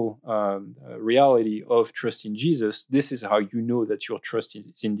experiential reality of trust in Jesus, this is how you know that your trust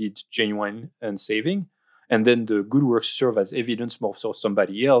is indeed genuine and saving. And then the good works serve as evidence more for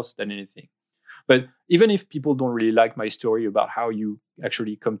somebody else than anything. But even if people don't really like my story about how you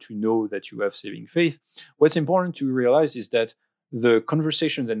actually come to know that you have saving faith, what's important to realize is that the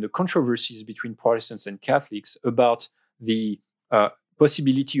conversations and the controversies between Protestants and Catholics about the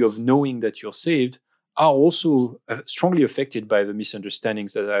possibility of knowing that you're saved are also strongly affected by the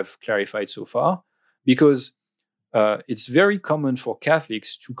misunderstandings that I've clarified so far, because it's very common for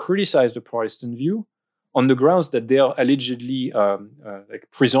Catholics to criticize the Protestant view on the grounds that they are allegedly like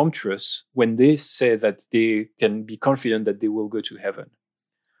presumptuous when they say that they can be confident that they will go to heaven.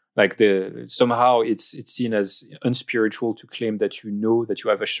 Like somehow it's seen as unspiritual to claim that you know that you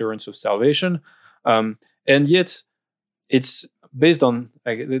have assurance of salvation, and yet it's based on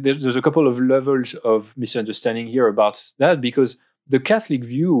there's a couple of levels of misunderstanding here about that, because the Catholic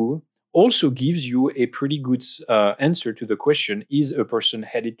view also gives you a pretty good answer to the question: is a person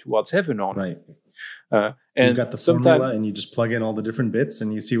headed towards heaven or not? Right. And you've got the formula, and you just plug in all the different bits,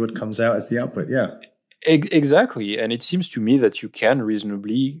 and you see what comes out as the output. Yeah. Exactly. And it seems to me that you can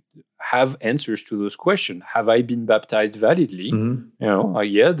reasonably have answers to those questions. Have I been baptized validly? Mm-hmm.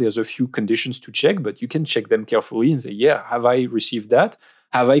 Yeah, there's a few conditions to check, but you can check them carefully and say, yeah, have I received that?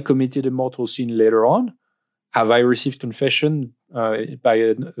 Have I committed a mortal sin later on? Have I received confession by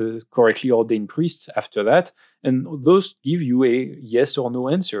a correctly ordained priest after that? And those give you a yes or no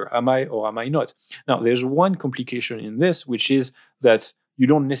answer. Am I or am I not? Now, there's one complication in this, which is that you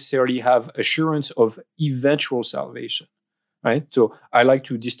don't necessarily have assurance of eventual salvation, right? So I like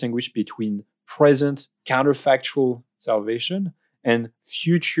to distinguish between present counterfactual salvation and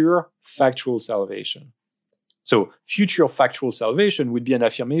future factual salvation. So future factual salvation would be an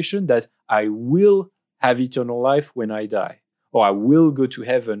affirmation that I will have eternal life when I die, or I will go to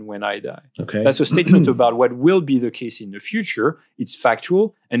heaven when I die. Okay. That's a statement about what will be the case in the future. It's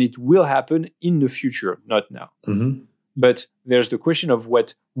factual, and it will happen in the future, not now. Mm-hmm. But there's the question of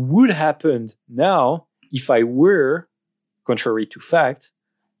what would happen now if I were, contrary to fact,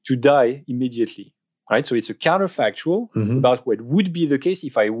 to die immediately, right? So it's a counterfactual about what would be the case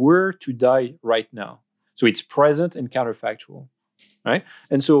if I were to die right now. So it's present and counterfactual, right?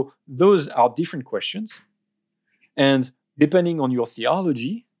 And so those are different questions. And depending on your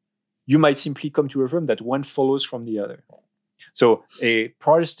theology, you might simply come to affirm that one follows from the other. So a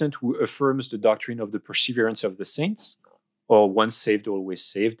Protestant who affirms the doctrine of the perseverance of the saints, or once saved, always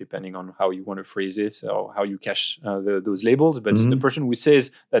saved, depending on how you want to phrase it or how you cache those labels. But the person who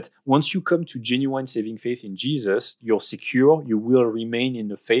says that once you come to genuine saving faith in Jesus, you're secure, you will remain in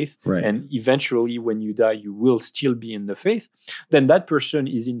the faith, right. And eventually when you die, you will still be in the faith, then that person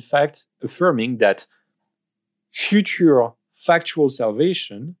is in fact affirming that future factual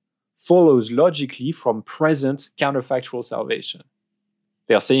salvation follows logically from present counterfactual salvation.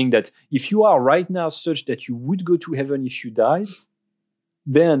 They are saying that if you are right now such that you would go to heaven if you died,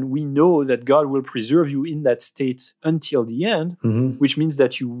 then we know that God will preserve you in that state until the end, which means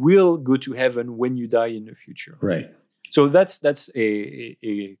that you will go to heaven when you die in the future. Right. So that's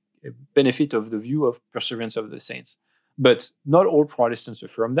a benefit of the view of perseverance of the saints. But not all Protestants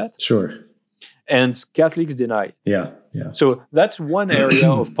affirm that. Sure. And Catholics deny it. Yeah. So that's one area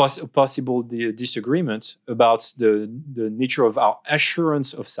of possible disagreement about the nature of our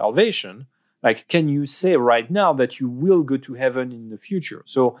assurance of salvation. Like, can you say right now that you will go to heaven in the future?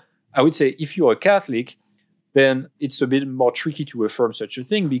 So I would say if you're a Catholic, then it's a bit more tricky to affirm such a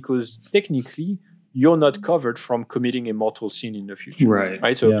thing because technically you're not covered from committing a mortal sin in the future.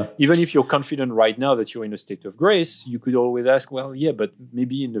 Right? So even if you're confident right now that you're in a state of grace, you could always ask, well, yeah, but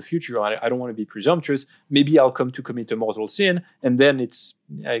maybe in the future, I don't want to be presumptuous. Maybe I'll come to commit a mortal sin, and then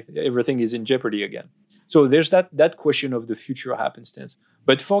everything is in jeopardy again. So there's that question of the future happenstance.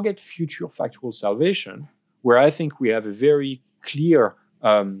 But forget future factual salvation, where I think we have a very clear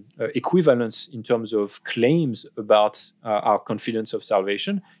equivalence in terms of claims about our confidence of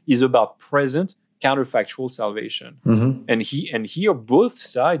salvation is about present counterfactual salvation. And here both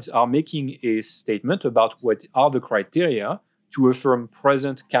sides are making a statement about what are the criteria to affirm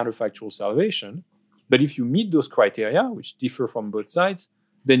present counterfactual salvation. But if you meet those criteria, which differ from both sides,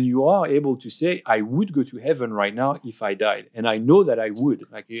 then you are able to say, I would go to heaven right now if I died. And I know that I would.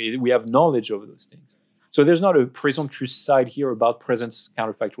 Like, we have knowledge of those things. So there's not a presumptuous side here about present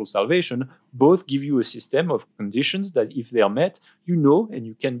counterfactual salvation. Both give you a system of conditions that if they are met, you know, and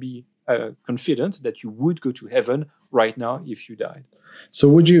you can be confident that you would go to heaven right now if you died. So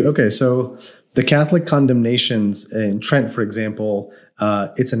so the Catholic condemnations in Trent, for example,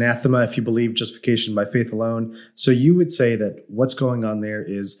 it's anathema if you believe justification by faith alone. So you would say that what's going on there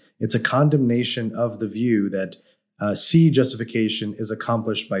is it's a condemnation of the view that C justification is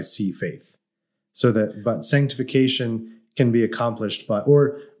accomplished by C faith. But sanctification can be accomplished by,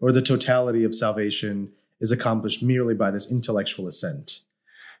 or the totality of salvation is accomplished merely by this intellectual assent.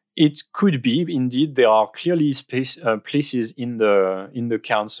 It could be, indeed. There are clearly places in the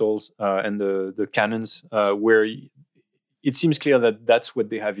councils and the canons where it seems clear that that's what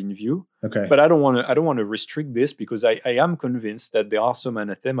they have in view. Okay. But I don't want to restrict this because I am convinced that there are some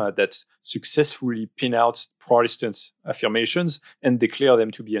anathema that successfully pin out Protestant affirmations and declare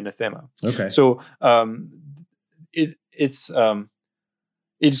them to be anathema. Okay. So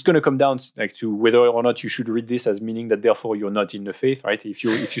it's going to come down to whether or not you should read this as meaning that therefore you're not in the faith, right? If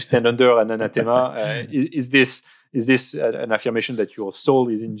you stand under an anathema, is this an affirmation that your soul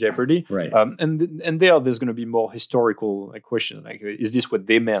is in jeopardy? Right. And there's going to be more historical question, like, is this what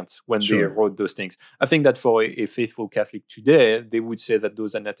they meant when they wrote those things? I think that for a faithful Catholic today, they would say that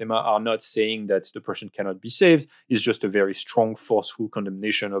those anathema are not saying that the person cannot be saved. It's just a very strong, forceful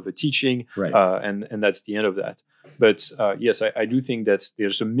condemnation of a teaching, right. And that's the end of that. But yes, I do think that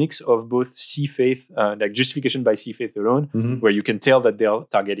there's a mix of both C faith, like justification by C faith alone, where you can tell that they are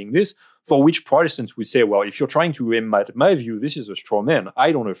targeting this, for which Protestants would say, well, if you're trying to aim at my view, this is a straw man.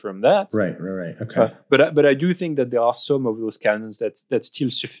 I don't affirm that. Right. Okay. But I do think that there are some of those canons that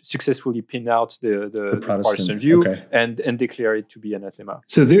still successfully pin out the Protestant view and declare it to be anathema.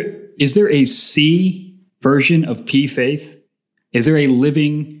 So is there a C version of P faith? Is there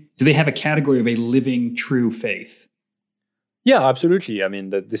do they have a category of a living true faith? Yeah, absolutely. I mean,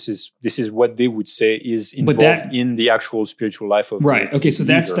 that this is what they would say is involved in the actual spiritual life of right. Okay, so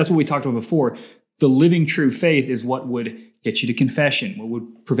that's what we talked about before. The living true faith is what would get you to confession, what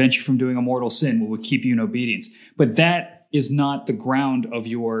would prevent you from doing a mortal sin, what would keep you in obedience. But that is not the ground of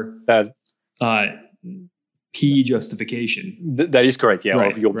your P justification. That is correct. Yeah,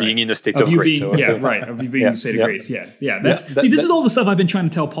 of your being in a state of grace. Of you being in a state of grace. Yeah. This is all the stuff I've been trying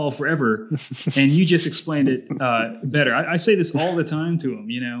to tell Paul forever, and you just explained it better. I say this all the time to him,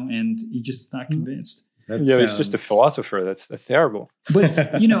 and he's just not convinced. It's just a philosopher. That's terrible.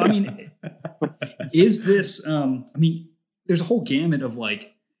 But is this? There's a whole gamut of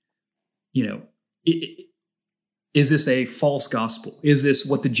is this a false gospel? Is this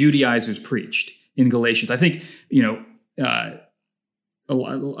what the Judaizers preached in Galatians? I think, a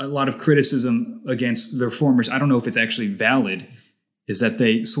lot of criticism against the reformers, I don't know if it's actually valid, is that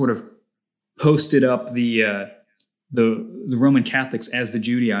they sort of posted up the Roman Catholics as the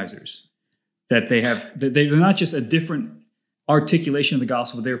Judaizers. That they're not just a different articulation of the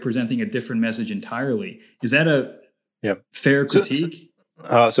gospel, they're presenting a different message entirely. Is that a fair critique?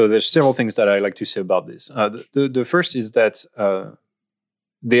 So there's several things that I like to say about this. The first is that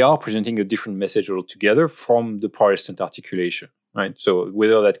they are presenting a different message altogether from the Protestant articulation. right? So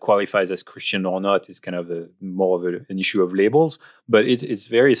whether that qualifies as Christian or not is kind of more of an issue of labels, but it's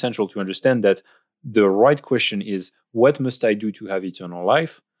very essential to understand that the right question is, what must I do to have eternal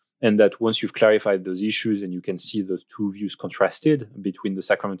life? And that once you've clarified those issues and you can see those two views contrasted between the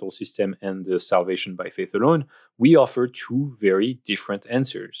sacramental system and the salvation by faith alone, we offer two very different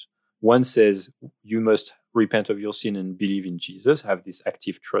answers. One says you must repent of your sin and believe in Jesus, have this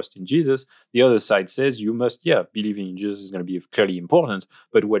active trust in Jesus. The other side says you must, believing in Jesus is going to be clearly important,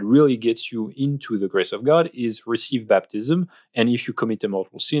 but what really gets you into the grace of God is receive baptism, and if you commit a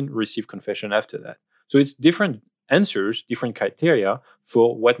mortal sin, receive confession after that. So it's different answers, different criteria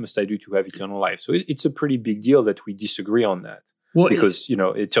for what must I do to have eternal life. So it's a pretty big deal that we disagree on that, because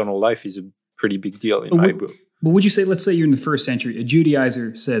eternal life is a pretty big deal in my book. But would you say, let's say you're in the first century, a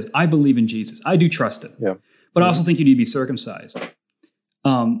Judaizer says, I believe in Jesus. I do trust him. Yeah. But I also think you need to be circumcised.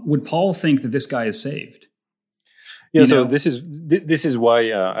 Would Paul think that this guy is saved? Yeah, so this is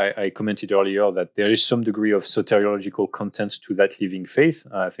why I commented earlier that there is some degree of soteriological content to that living faith.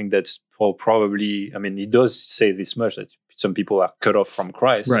 I think that Paul probably, he does say this much, that some people are cut off from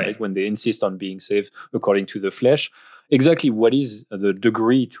Christ, right, when they insist on being saved according to the flesh. Exactly what is the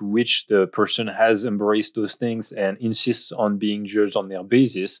degree to which the person has embraced those things and insists on being judged on their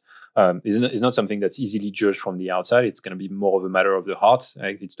basis is not something that's easily judged from the outside. It's going to be more of a matter of the heart.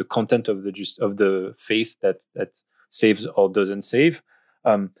 Right? It's the content of the faith that saves or doesn't save.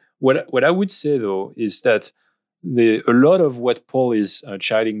 What I would say though is that a lot of what Paul is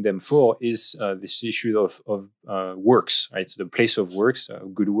chiding them for is this issue of works, right? So the place of works,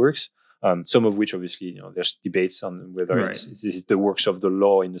 good works. Some of which, obviously, there's debates on whether it's the works of the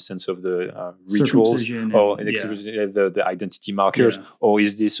law in the sense of the rituals or the identity markers, or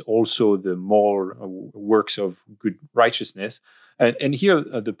is this also the moral works of good righteousness? And here,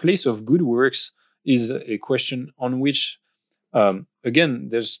 the place of good works is a question on which, again,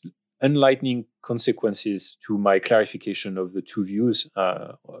 there's enlightening consequences to my clarification of the two views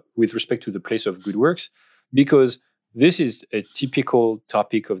with respect to the place of good works, because this is a typical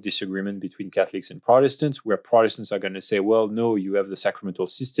topic of disagreement between Catholics and Protestants, where Protestants are going to say, well, no, you have the sacramental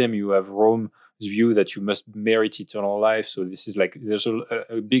system, you have Rome's view that you must merit eternal life. So this is there's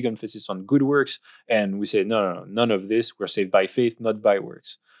a big emphasis on good works. And we say, no, none of this. We're saved by faith, not by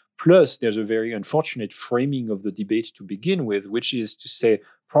works. Plus, there's a very unfortunate framing of the debate to begin with, which is to say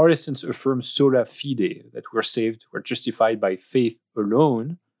Protestants affirm sola fide, that we're saved, we're justified by faith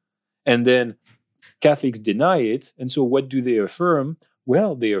alone. And then Catholics deny it. And so what do they affirm?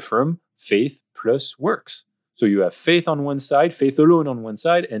 Well, they affirm faith plus works. So you have faith on one side, faith alone on one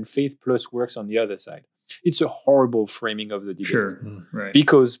side, and faith plus works on the other side. It's a horrible framing of the debate. Sure, right.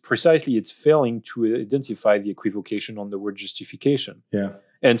 Because precisely it's failing to identify the equivocation on the word justification. Yeah.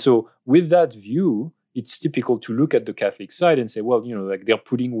 And so with that view, it's typical to look at the Catholic side and say, well, they're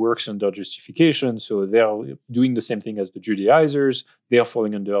putting works under justification, so they're doing the same thing as the Judaizers, they're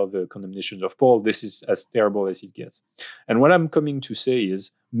falling under the condemnation of Paul, this is as terrible as it gets. And what I'm coming to say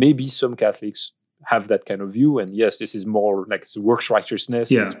is, maybe some Catholics have that kind of view, and yes, this is more like it's works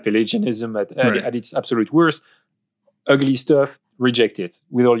righteousness, it's Pelagianism at its absolute worst, ugly stuff, reject it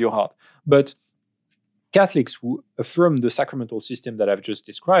with all your heart. But Catholics who affirm the sacramental system that I've just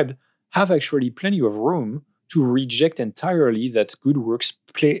described have actually plenty of room to reject entirely that good works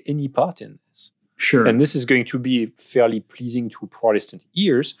play any part in this. Sure. And this is going to be fairly pleasing to Protestant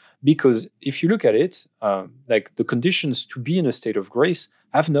ears, because if you look at it, the conditions to be in a state of grace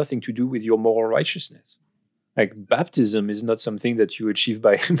have nothing to do with your moral righteousness. Like baptism is not something that you achieve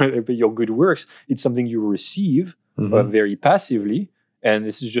by your good works. It's something you receive very passively. And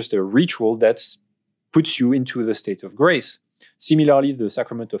this is just a ritual that puts you into the state of grace. Similarly, the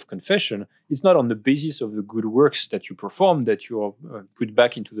sacrament of confession is not on the basis of the good works that you perform that you are put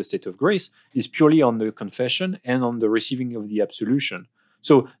back into the state of grace. It's purely on the confession and on the receiving of the absolution.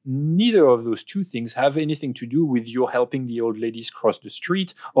 So neither of those two things have anything to do with your helping the old ladies cross the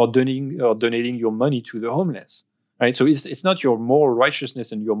street or donating your money to the homeless. Right? So it's not your moral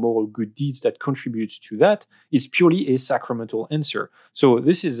righteousness and your moral good deeds that contributes to that. It's purely a sacramental answer. So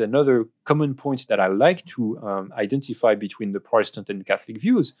this is another common point that I like to identify between the Protestant and Catholic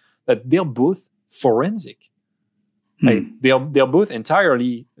views, that they're both forensic. Right? They're both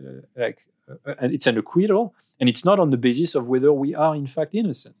entirely it's an acquittal, and it's not on the basis of whether we are in fact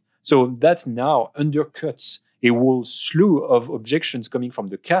innocent. So that now undercuts a whole slew of objections coming from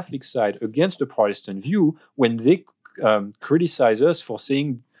the Catholic side against the Protestant view when they criticize us for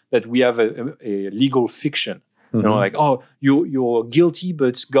saying that we have a legal fiction. You know, like, oh, you're guilty,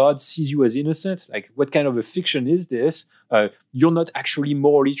 but God sees you as innocent. Like, what kind of a fiction is this? You're not actually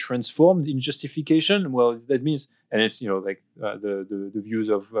morally transformed in justification. Well, that means, and it's, you know, like the views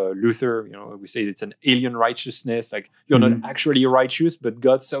of Luther. You know, we say it's an alien righteousness. Like, you're not actually righteous, but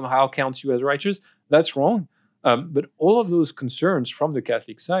God somehow counts you as righteous. That's wrong. But all of those concerns from the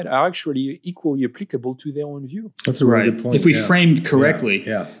Catholic side are actually equally applicable to their own view. That's a really good point. If we framed correctly.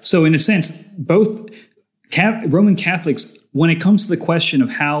 Yeah. So in a sense, both Roman Catholics, when it comes to the question of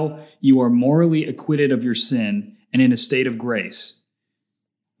how you are morally acquitted of your sin and in a state of grace,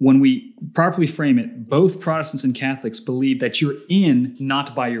 when we properly frame it, both Protestants and Catholics believe that you're in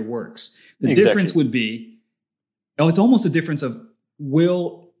not by your works. The difference would be, it's almost a difference of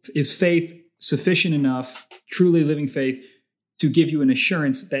is faith sufficient enough, truly living faith, to give you an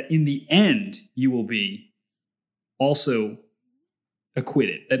assurance that in the end you will be also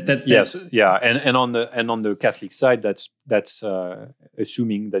acquitted. Yes, yeah, and on the Catholic side, that's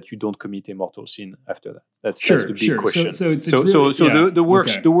assuming that you don't commit a mortal sin after that. That's the big question. So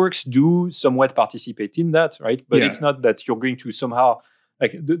the works do somewhat participate in that, right? But it's not that you're going to somehow.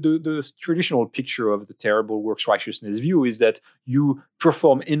 Like the traditional picture of the terrible works righteousness view is that you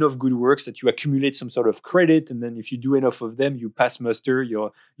perform enough good works that you accumulate some sort of credit, and then if you do enough of them, you pass muster.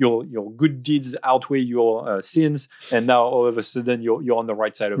 Your good deeds outweigh your sins, and now all of a sudden you're on the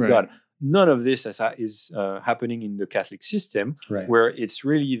right side of God. None of this is happening in the Catholic system, where it's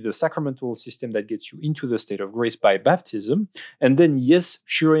really the sacramental system that gets you into the state of grace by baptism. And then, yes,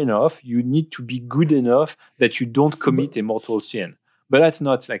 sure enough, you need to be good enough that you don't commit a mortal sin. But that's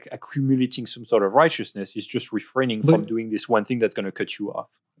not like accumulating some sort of righteousness. It's just refraining from doing this one thing that's going to cut you off.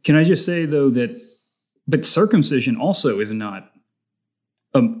 Can I just say, though, but circumcision also is not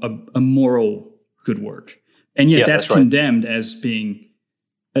a moral good work. And yet that's condemned as being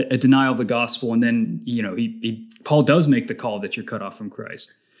a denial of the gospel. And then, you know, Paul does make the call that you're cut off from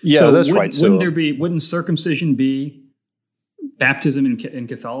Christ. Yeah, so that's right. Wouldn't circumcision be baptism in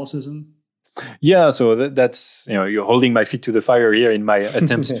Catholicism? Yeah, so that's, you know, you're holding my feet to the fire here in my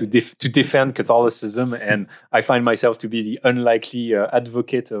attempts to defend Catholicism, and I find myself to be the unlikely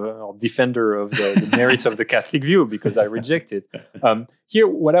advocate or defender of the merits of the Catholic view because I reject it. Here,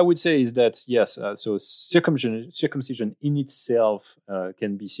 what I would say is that yes, so circumcision in itself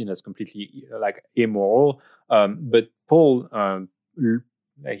can be seen as completely like immoral, but Paul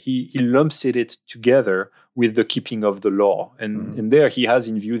he lumps it together with the keeping of the law. And there he has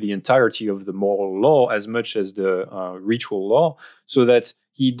in view the entirety of the moral law as much as the ritual law, so that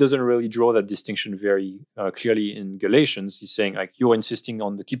he doesn't really draw that distinction very clearly in Galatians. He's saying, like, you're insisting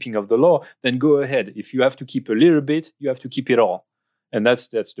on the keeping of the law, then go ahead. If you have to keep a little bit, you have to keep it all. And that's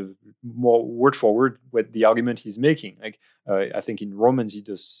the more word for word what the argument he's making. Like I think in Romans he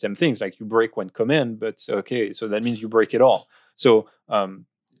does same things. Like you break one command, but okay, so that means you break it all. So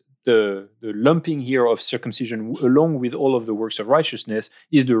the lumping here of circumcision along with all of the works of righteousness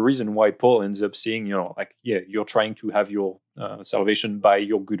is the reason why Paul ends up saying, you know, like, yeah, you're trying to have your salvation by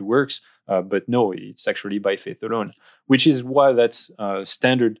your good works, but no, it's actually by faith alone, which is why that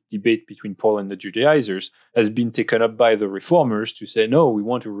standard debate between Paul and the Judaizers has been taken up by the reformers to say, no, we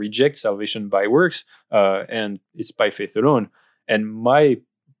want to reject salvation by works, and it's by faith alone. And my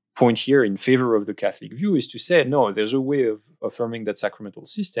point here in favor of the Catholic view is to say, no, there's a way of affirming that sacramental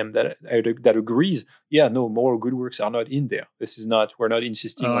system that agrees, yeah, no, moral good works are not in there. This is not, we're not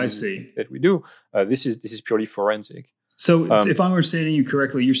insisting on that we do. This is purely forensic. So if I'm understanding you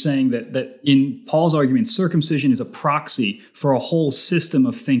correctly, you're saying that in Paul's argument, circumcision is a proxy for a whole system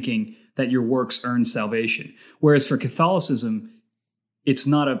of thinking that your works earn salvation. Whereas for Catholicism, it's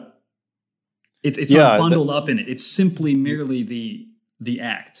not not bundled up in it. It's simply merely the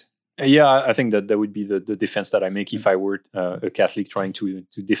act. Yeah, I think that would be the defense that I make if I were a Catholic trying to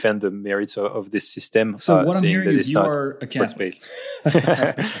defend the merits of this system. So what I'm hearing is you are a Catholic.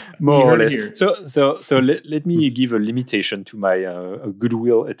 More or less. So let me give a limitation to my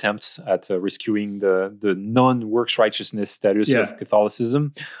goodwill attempts at rescuing the non-works righteousness status of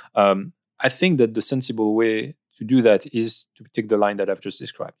Catholicism. I think that the sensible way to do that is to take the line that I've just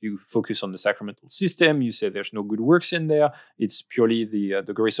described. You focus on the sacramental system. You say there's no good works in there. It's purely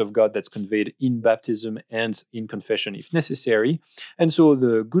the grace of God that's conveyed in baptism and in confession if necessary. And so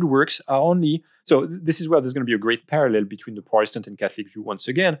the good works are only... So this is where there's going to be a great parallel between the Protestant and Catholic view once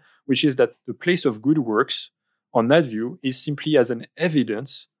again, which is that the place of good works on that view is simply as an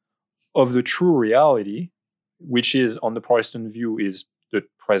evidence of the true reality, which is, on the Protestant view, is the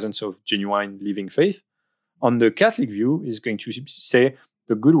presence of genuine living faith. On the Catholic view, is going to say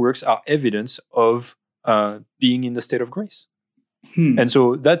the good works are evidence of being in the state of grace. And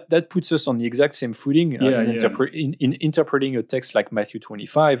so that puts us on the exact same footing in interpreting a text like Matthew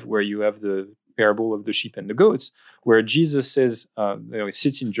 25, where you have the parable of the sheep and the goats, where Jesus says,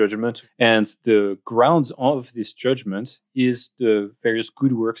 sits in judgment, and the grounds of this judgment is the various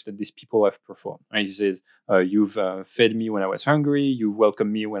good works that these people have performed. Right? He says, you've fed me when I was hungry, you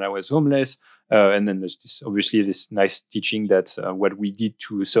welcomed me when I was homeless, and then there's this nice teaching that what we did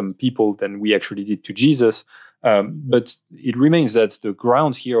to some people, then we actually did to Jesus. But it remains that the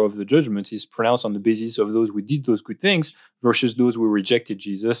grounds here of the judgment is pronounced on the basis of those who did those good things versus those who rejected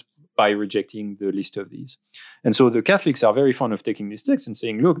Jesus by rejecting the list of these. And so the Catholics are very fond of taking this text and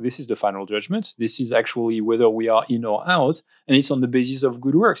saying, look, this is the final judgment. This is actually whether we are in or out, and it's on the basis of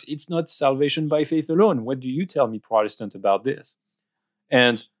good works. It's not salvation by faith alone. What do you tell me, Protestant, about this?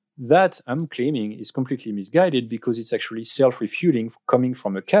 And that, I'm claiming, is completely misguided because it's actually self-refuting coming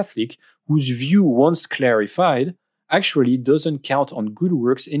from a Catholic whose view, once clarified, actually doesn't count on good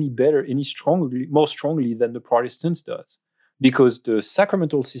works more strongly than the Protestants does. Because the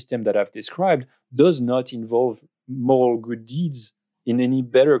sacramental system that I've described does not involve moral good deeds in any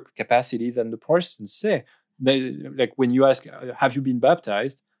better capacity than the Protestants say. Like when you ask, have you been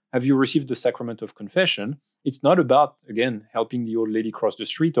baptized? Have you received the sacrament of confession? It's not about, again, helping the old lady cross the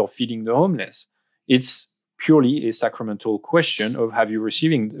street or feeding the homeless. It's purely a sacramental question of have you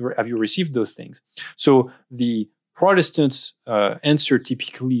received those things? So the Protestant answer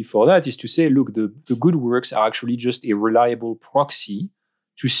typically for that is to say, look, the good works are actually just a reliable proxy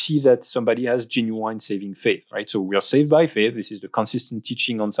to see that somebody has genuine saving faith, right? So we are saved by faith. This is the consistent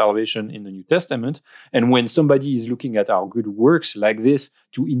teaching on salvation in the New Testament. And when somebody is looking at our good works like this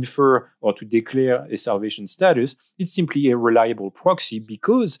to infer or to declare a salvation status, it's simply a reliable proxy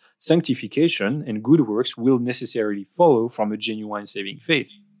because sanctification and good works will necessarily follow from a genuine saving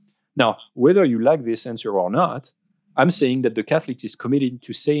faith. Now, whether you like this answer or not, I'm saying that the Catholics is committed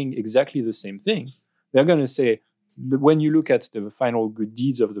to saying exactly the same thing. They're going to say, when you look at the final good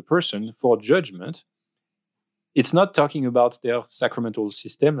deeds of the person for judgment, it's not talking about their sacramental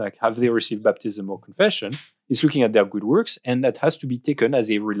system, like have they received baptism or confession. It's looking at their good works, and that has to be taken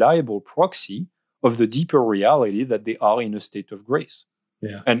as a reliable proxy of the deeper reality that they are in a state of grace.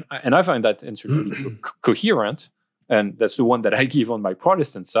 Yeah. And I find that answer to be coherent, and that's the one that I give on my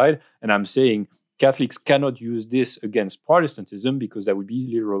Protestant side. And I'm saying Catholics cannot use this against Protestantism because that would be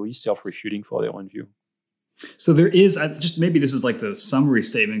literally self-refuting for their own view. So there is, maybe this is like the summary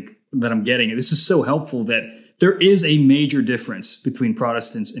statement that I'm getting. This is so helpful that there is a major difference between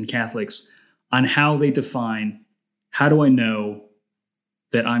Protestants and Catholics on how they define, how do I know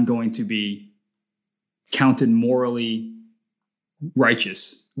that I'm going to be counted morally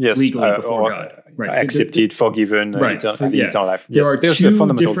righteous, legally before God? Right. Accepted, forgiven, eternal life. There are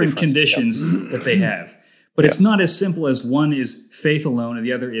two different conditions that they have. But it's not as simple as one is faith alone and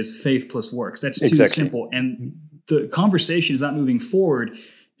the other is faith plus works. That's too simple. And the conversation is not moving forward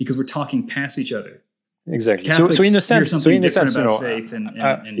because we're talking past each other. Exactly. Catholics so in a sense, about faith and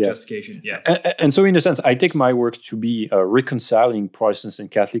justification. Yeah. And so in a sense, I take my work to be reconciling Protestants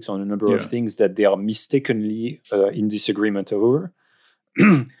and Catholics on a number of things that they are mistakenly in disagreement over.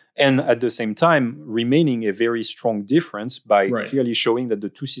 And at the same time, remaining a very strong difference by clearly showing that the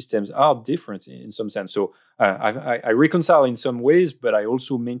two systems are different in some sense. So I reconcile in some ways, but I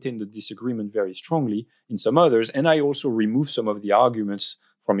also maintain the disagreement very strongly in some others. And I also remove some of the arguments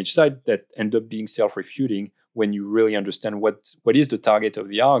from each side that end up being self-refuting when you really understand what is the target of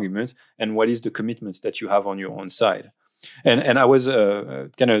the argument and what is the commitments that you have on your own side. And I was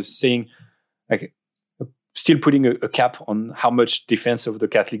kind of saying, like, still putting a cap on how much defense of the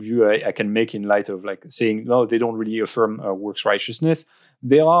Catholic view I can make in light of like saying, no, they don't really affirm works righteousness.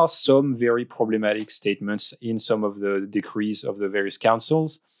 There are some very problematic statements in some of the decrees of the various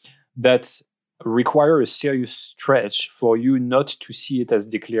councils that require a serious stretch for you not to see it as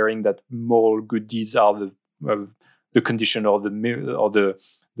declaring that moral good deeds are the condition or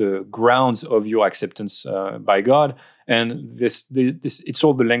the grounds of your acceptance by God. And this it's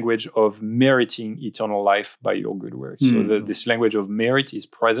all the language of meriting eternal life by your good works. So this language of merit is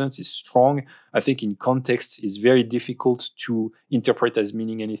present, is strong. I think in context is very difficult to interpret as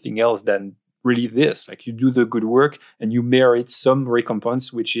meaning anything else than really this. Like you do the good work and you merit some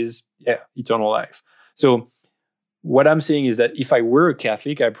recompense, which is eternal life. So what I'm saying is that if I were a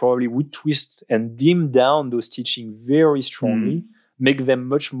Catholic, I probably would twist and dim down those teachings very strongly, make them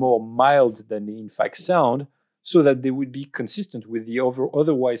much more mild than they in fact sound, so that they would be consistent with the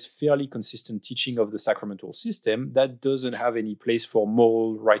otherwise fairly consistent teaching of the sacramental system that doesn't have any place for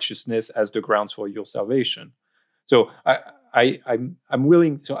moral righteousness as the grounds for your salvation. So I'm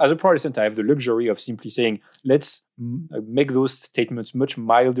willing. So as a Protestant, I have the luxury of simply saying, let's make those statements much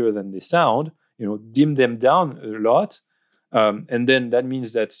milder than they sound. Dim them down a lot, and then that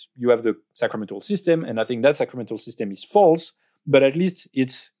means that you have the sacramental system, and I think that sacramental system is false, but at least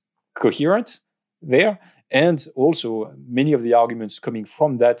it's coherent there. And also, many of the arguments coming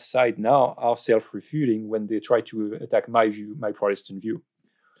from that side now are self-refuting when they try to attack my view, my Protestant view.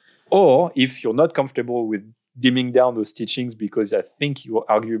 Or if you're not comfortable with dimming down those teachings because I think you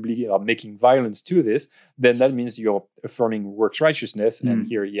arguably are making violence to this, then that means you're affirming works righteousness. And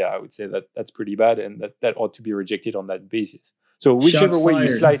here, I would say that that's pretty bad, and that ought to be rejected on that basis. So whichever way you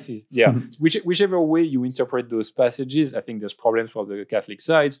slice it, whichever way you interpret those passages, I think there's problems for the Catholic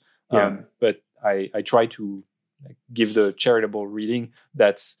sides. But I try to give the charitable reading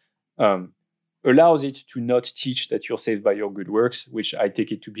that allows it to not teach that you're saved by your good works, which I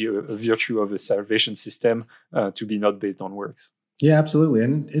take it to be a virtue of a salvation system, to be not based on works. Yeah, absolutely.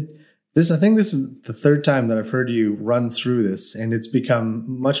 And I think this is the third time that I've heard you run through this, and it's become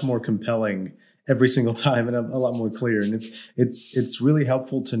much more compelling every single time and a lot more clear. And it's really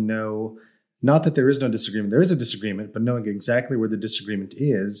helpful to know, not that there is no disagreement. There is a disagreement, but knowing exactly where the disagreement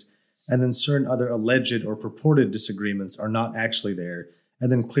is, and then certain other alleged or purported disagreements are not actually there.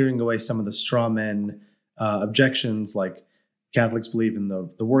 And then clearing away some of the straw men objections, like Catholics believe in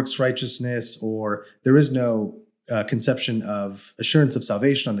the works righteousness, or there is no conception of assurance of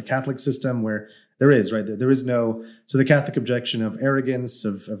salvation on the Catholic system, where there is, right? There is no, so the Catholic objection of arrogance,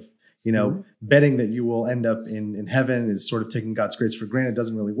 of betting that you will end up in heaven is sort of taking God's grace for granted,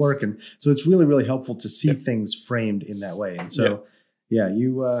 doesn't really work. And so it's really, really helpful to see things framed in that way. And so,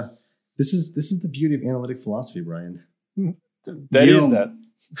 this is the beauty of analytic philosophy, Brian.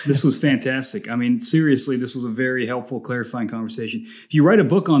 This was fantastic. I mean, seriously, this was a very helpful, clarifying conversation. If you write a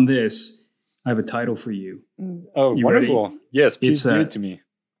book on this, I have a title for you. Oh, you wonderful. Ready? Yes, please give it to me.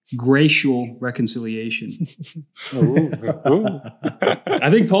 Gracial reconciliation. I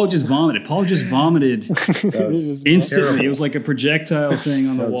think Paul just vomited. Instantly. Terrible. It was like a projectile thing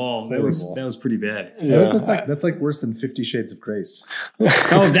on the wall. That was pretty bad. Yeah. That's like worse than 50 Shades of Grace.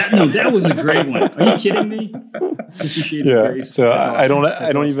 That was a great one. Are you kidding me? 50 Shades of Grace. So I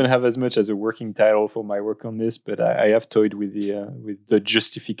don't even have as much as a working title for my work on this, but I have toyed with the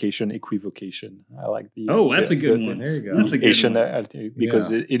justification equivocation. I like the. That's a good one. There you go. That's a good one.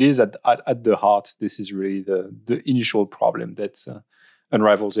 Because it is at the heart. This is really the initial problem that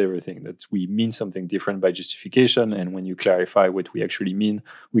unravels everything. That we mean something different by justification, and when you clarify what we actually mean,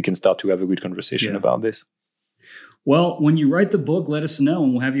 we can start to have a good conversation about this. Well, when you write the book, let us know,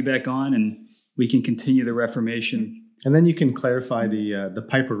 and we'll have you back on, and we can continue the Reformation. And then you can clarify the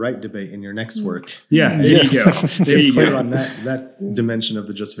Piper Wright debate in your next work. Yeah, there you go. There you clear go. on that dimension of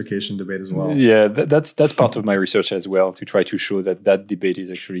the justification debate as well. Yeah, that's part of my research as well, to try to show that debate is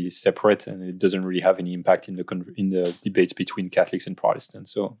actually separate and it doesn't really have any impact in the debates between Catholics and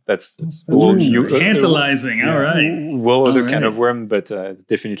Protestants. So that's tantalizing. All right. Well, other kind of worm, but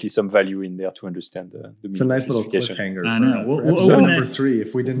definitely some value in there to understand the It's a nice little cliffhanger for we'll episode number 3.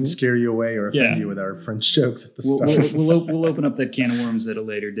 If we didn't scare you away or offend you with our French jokes at the start. We'll open up that can of worms at a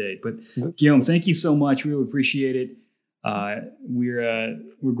later date. But Guillaume, thank you so much. Really appreciate it.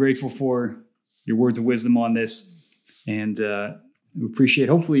 We're grateful for your words of wisdom on this, and we appreciate.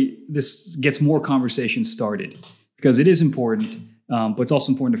 Hopefully, this gets more conversations started, because it is important, but it's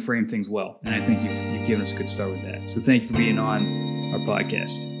also important to frame things well. And I think you've given us a good start with that. So thank you for being on our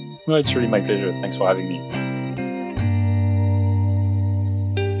podcast. Well, it's really my pleasure. Thanks for having me.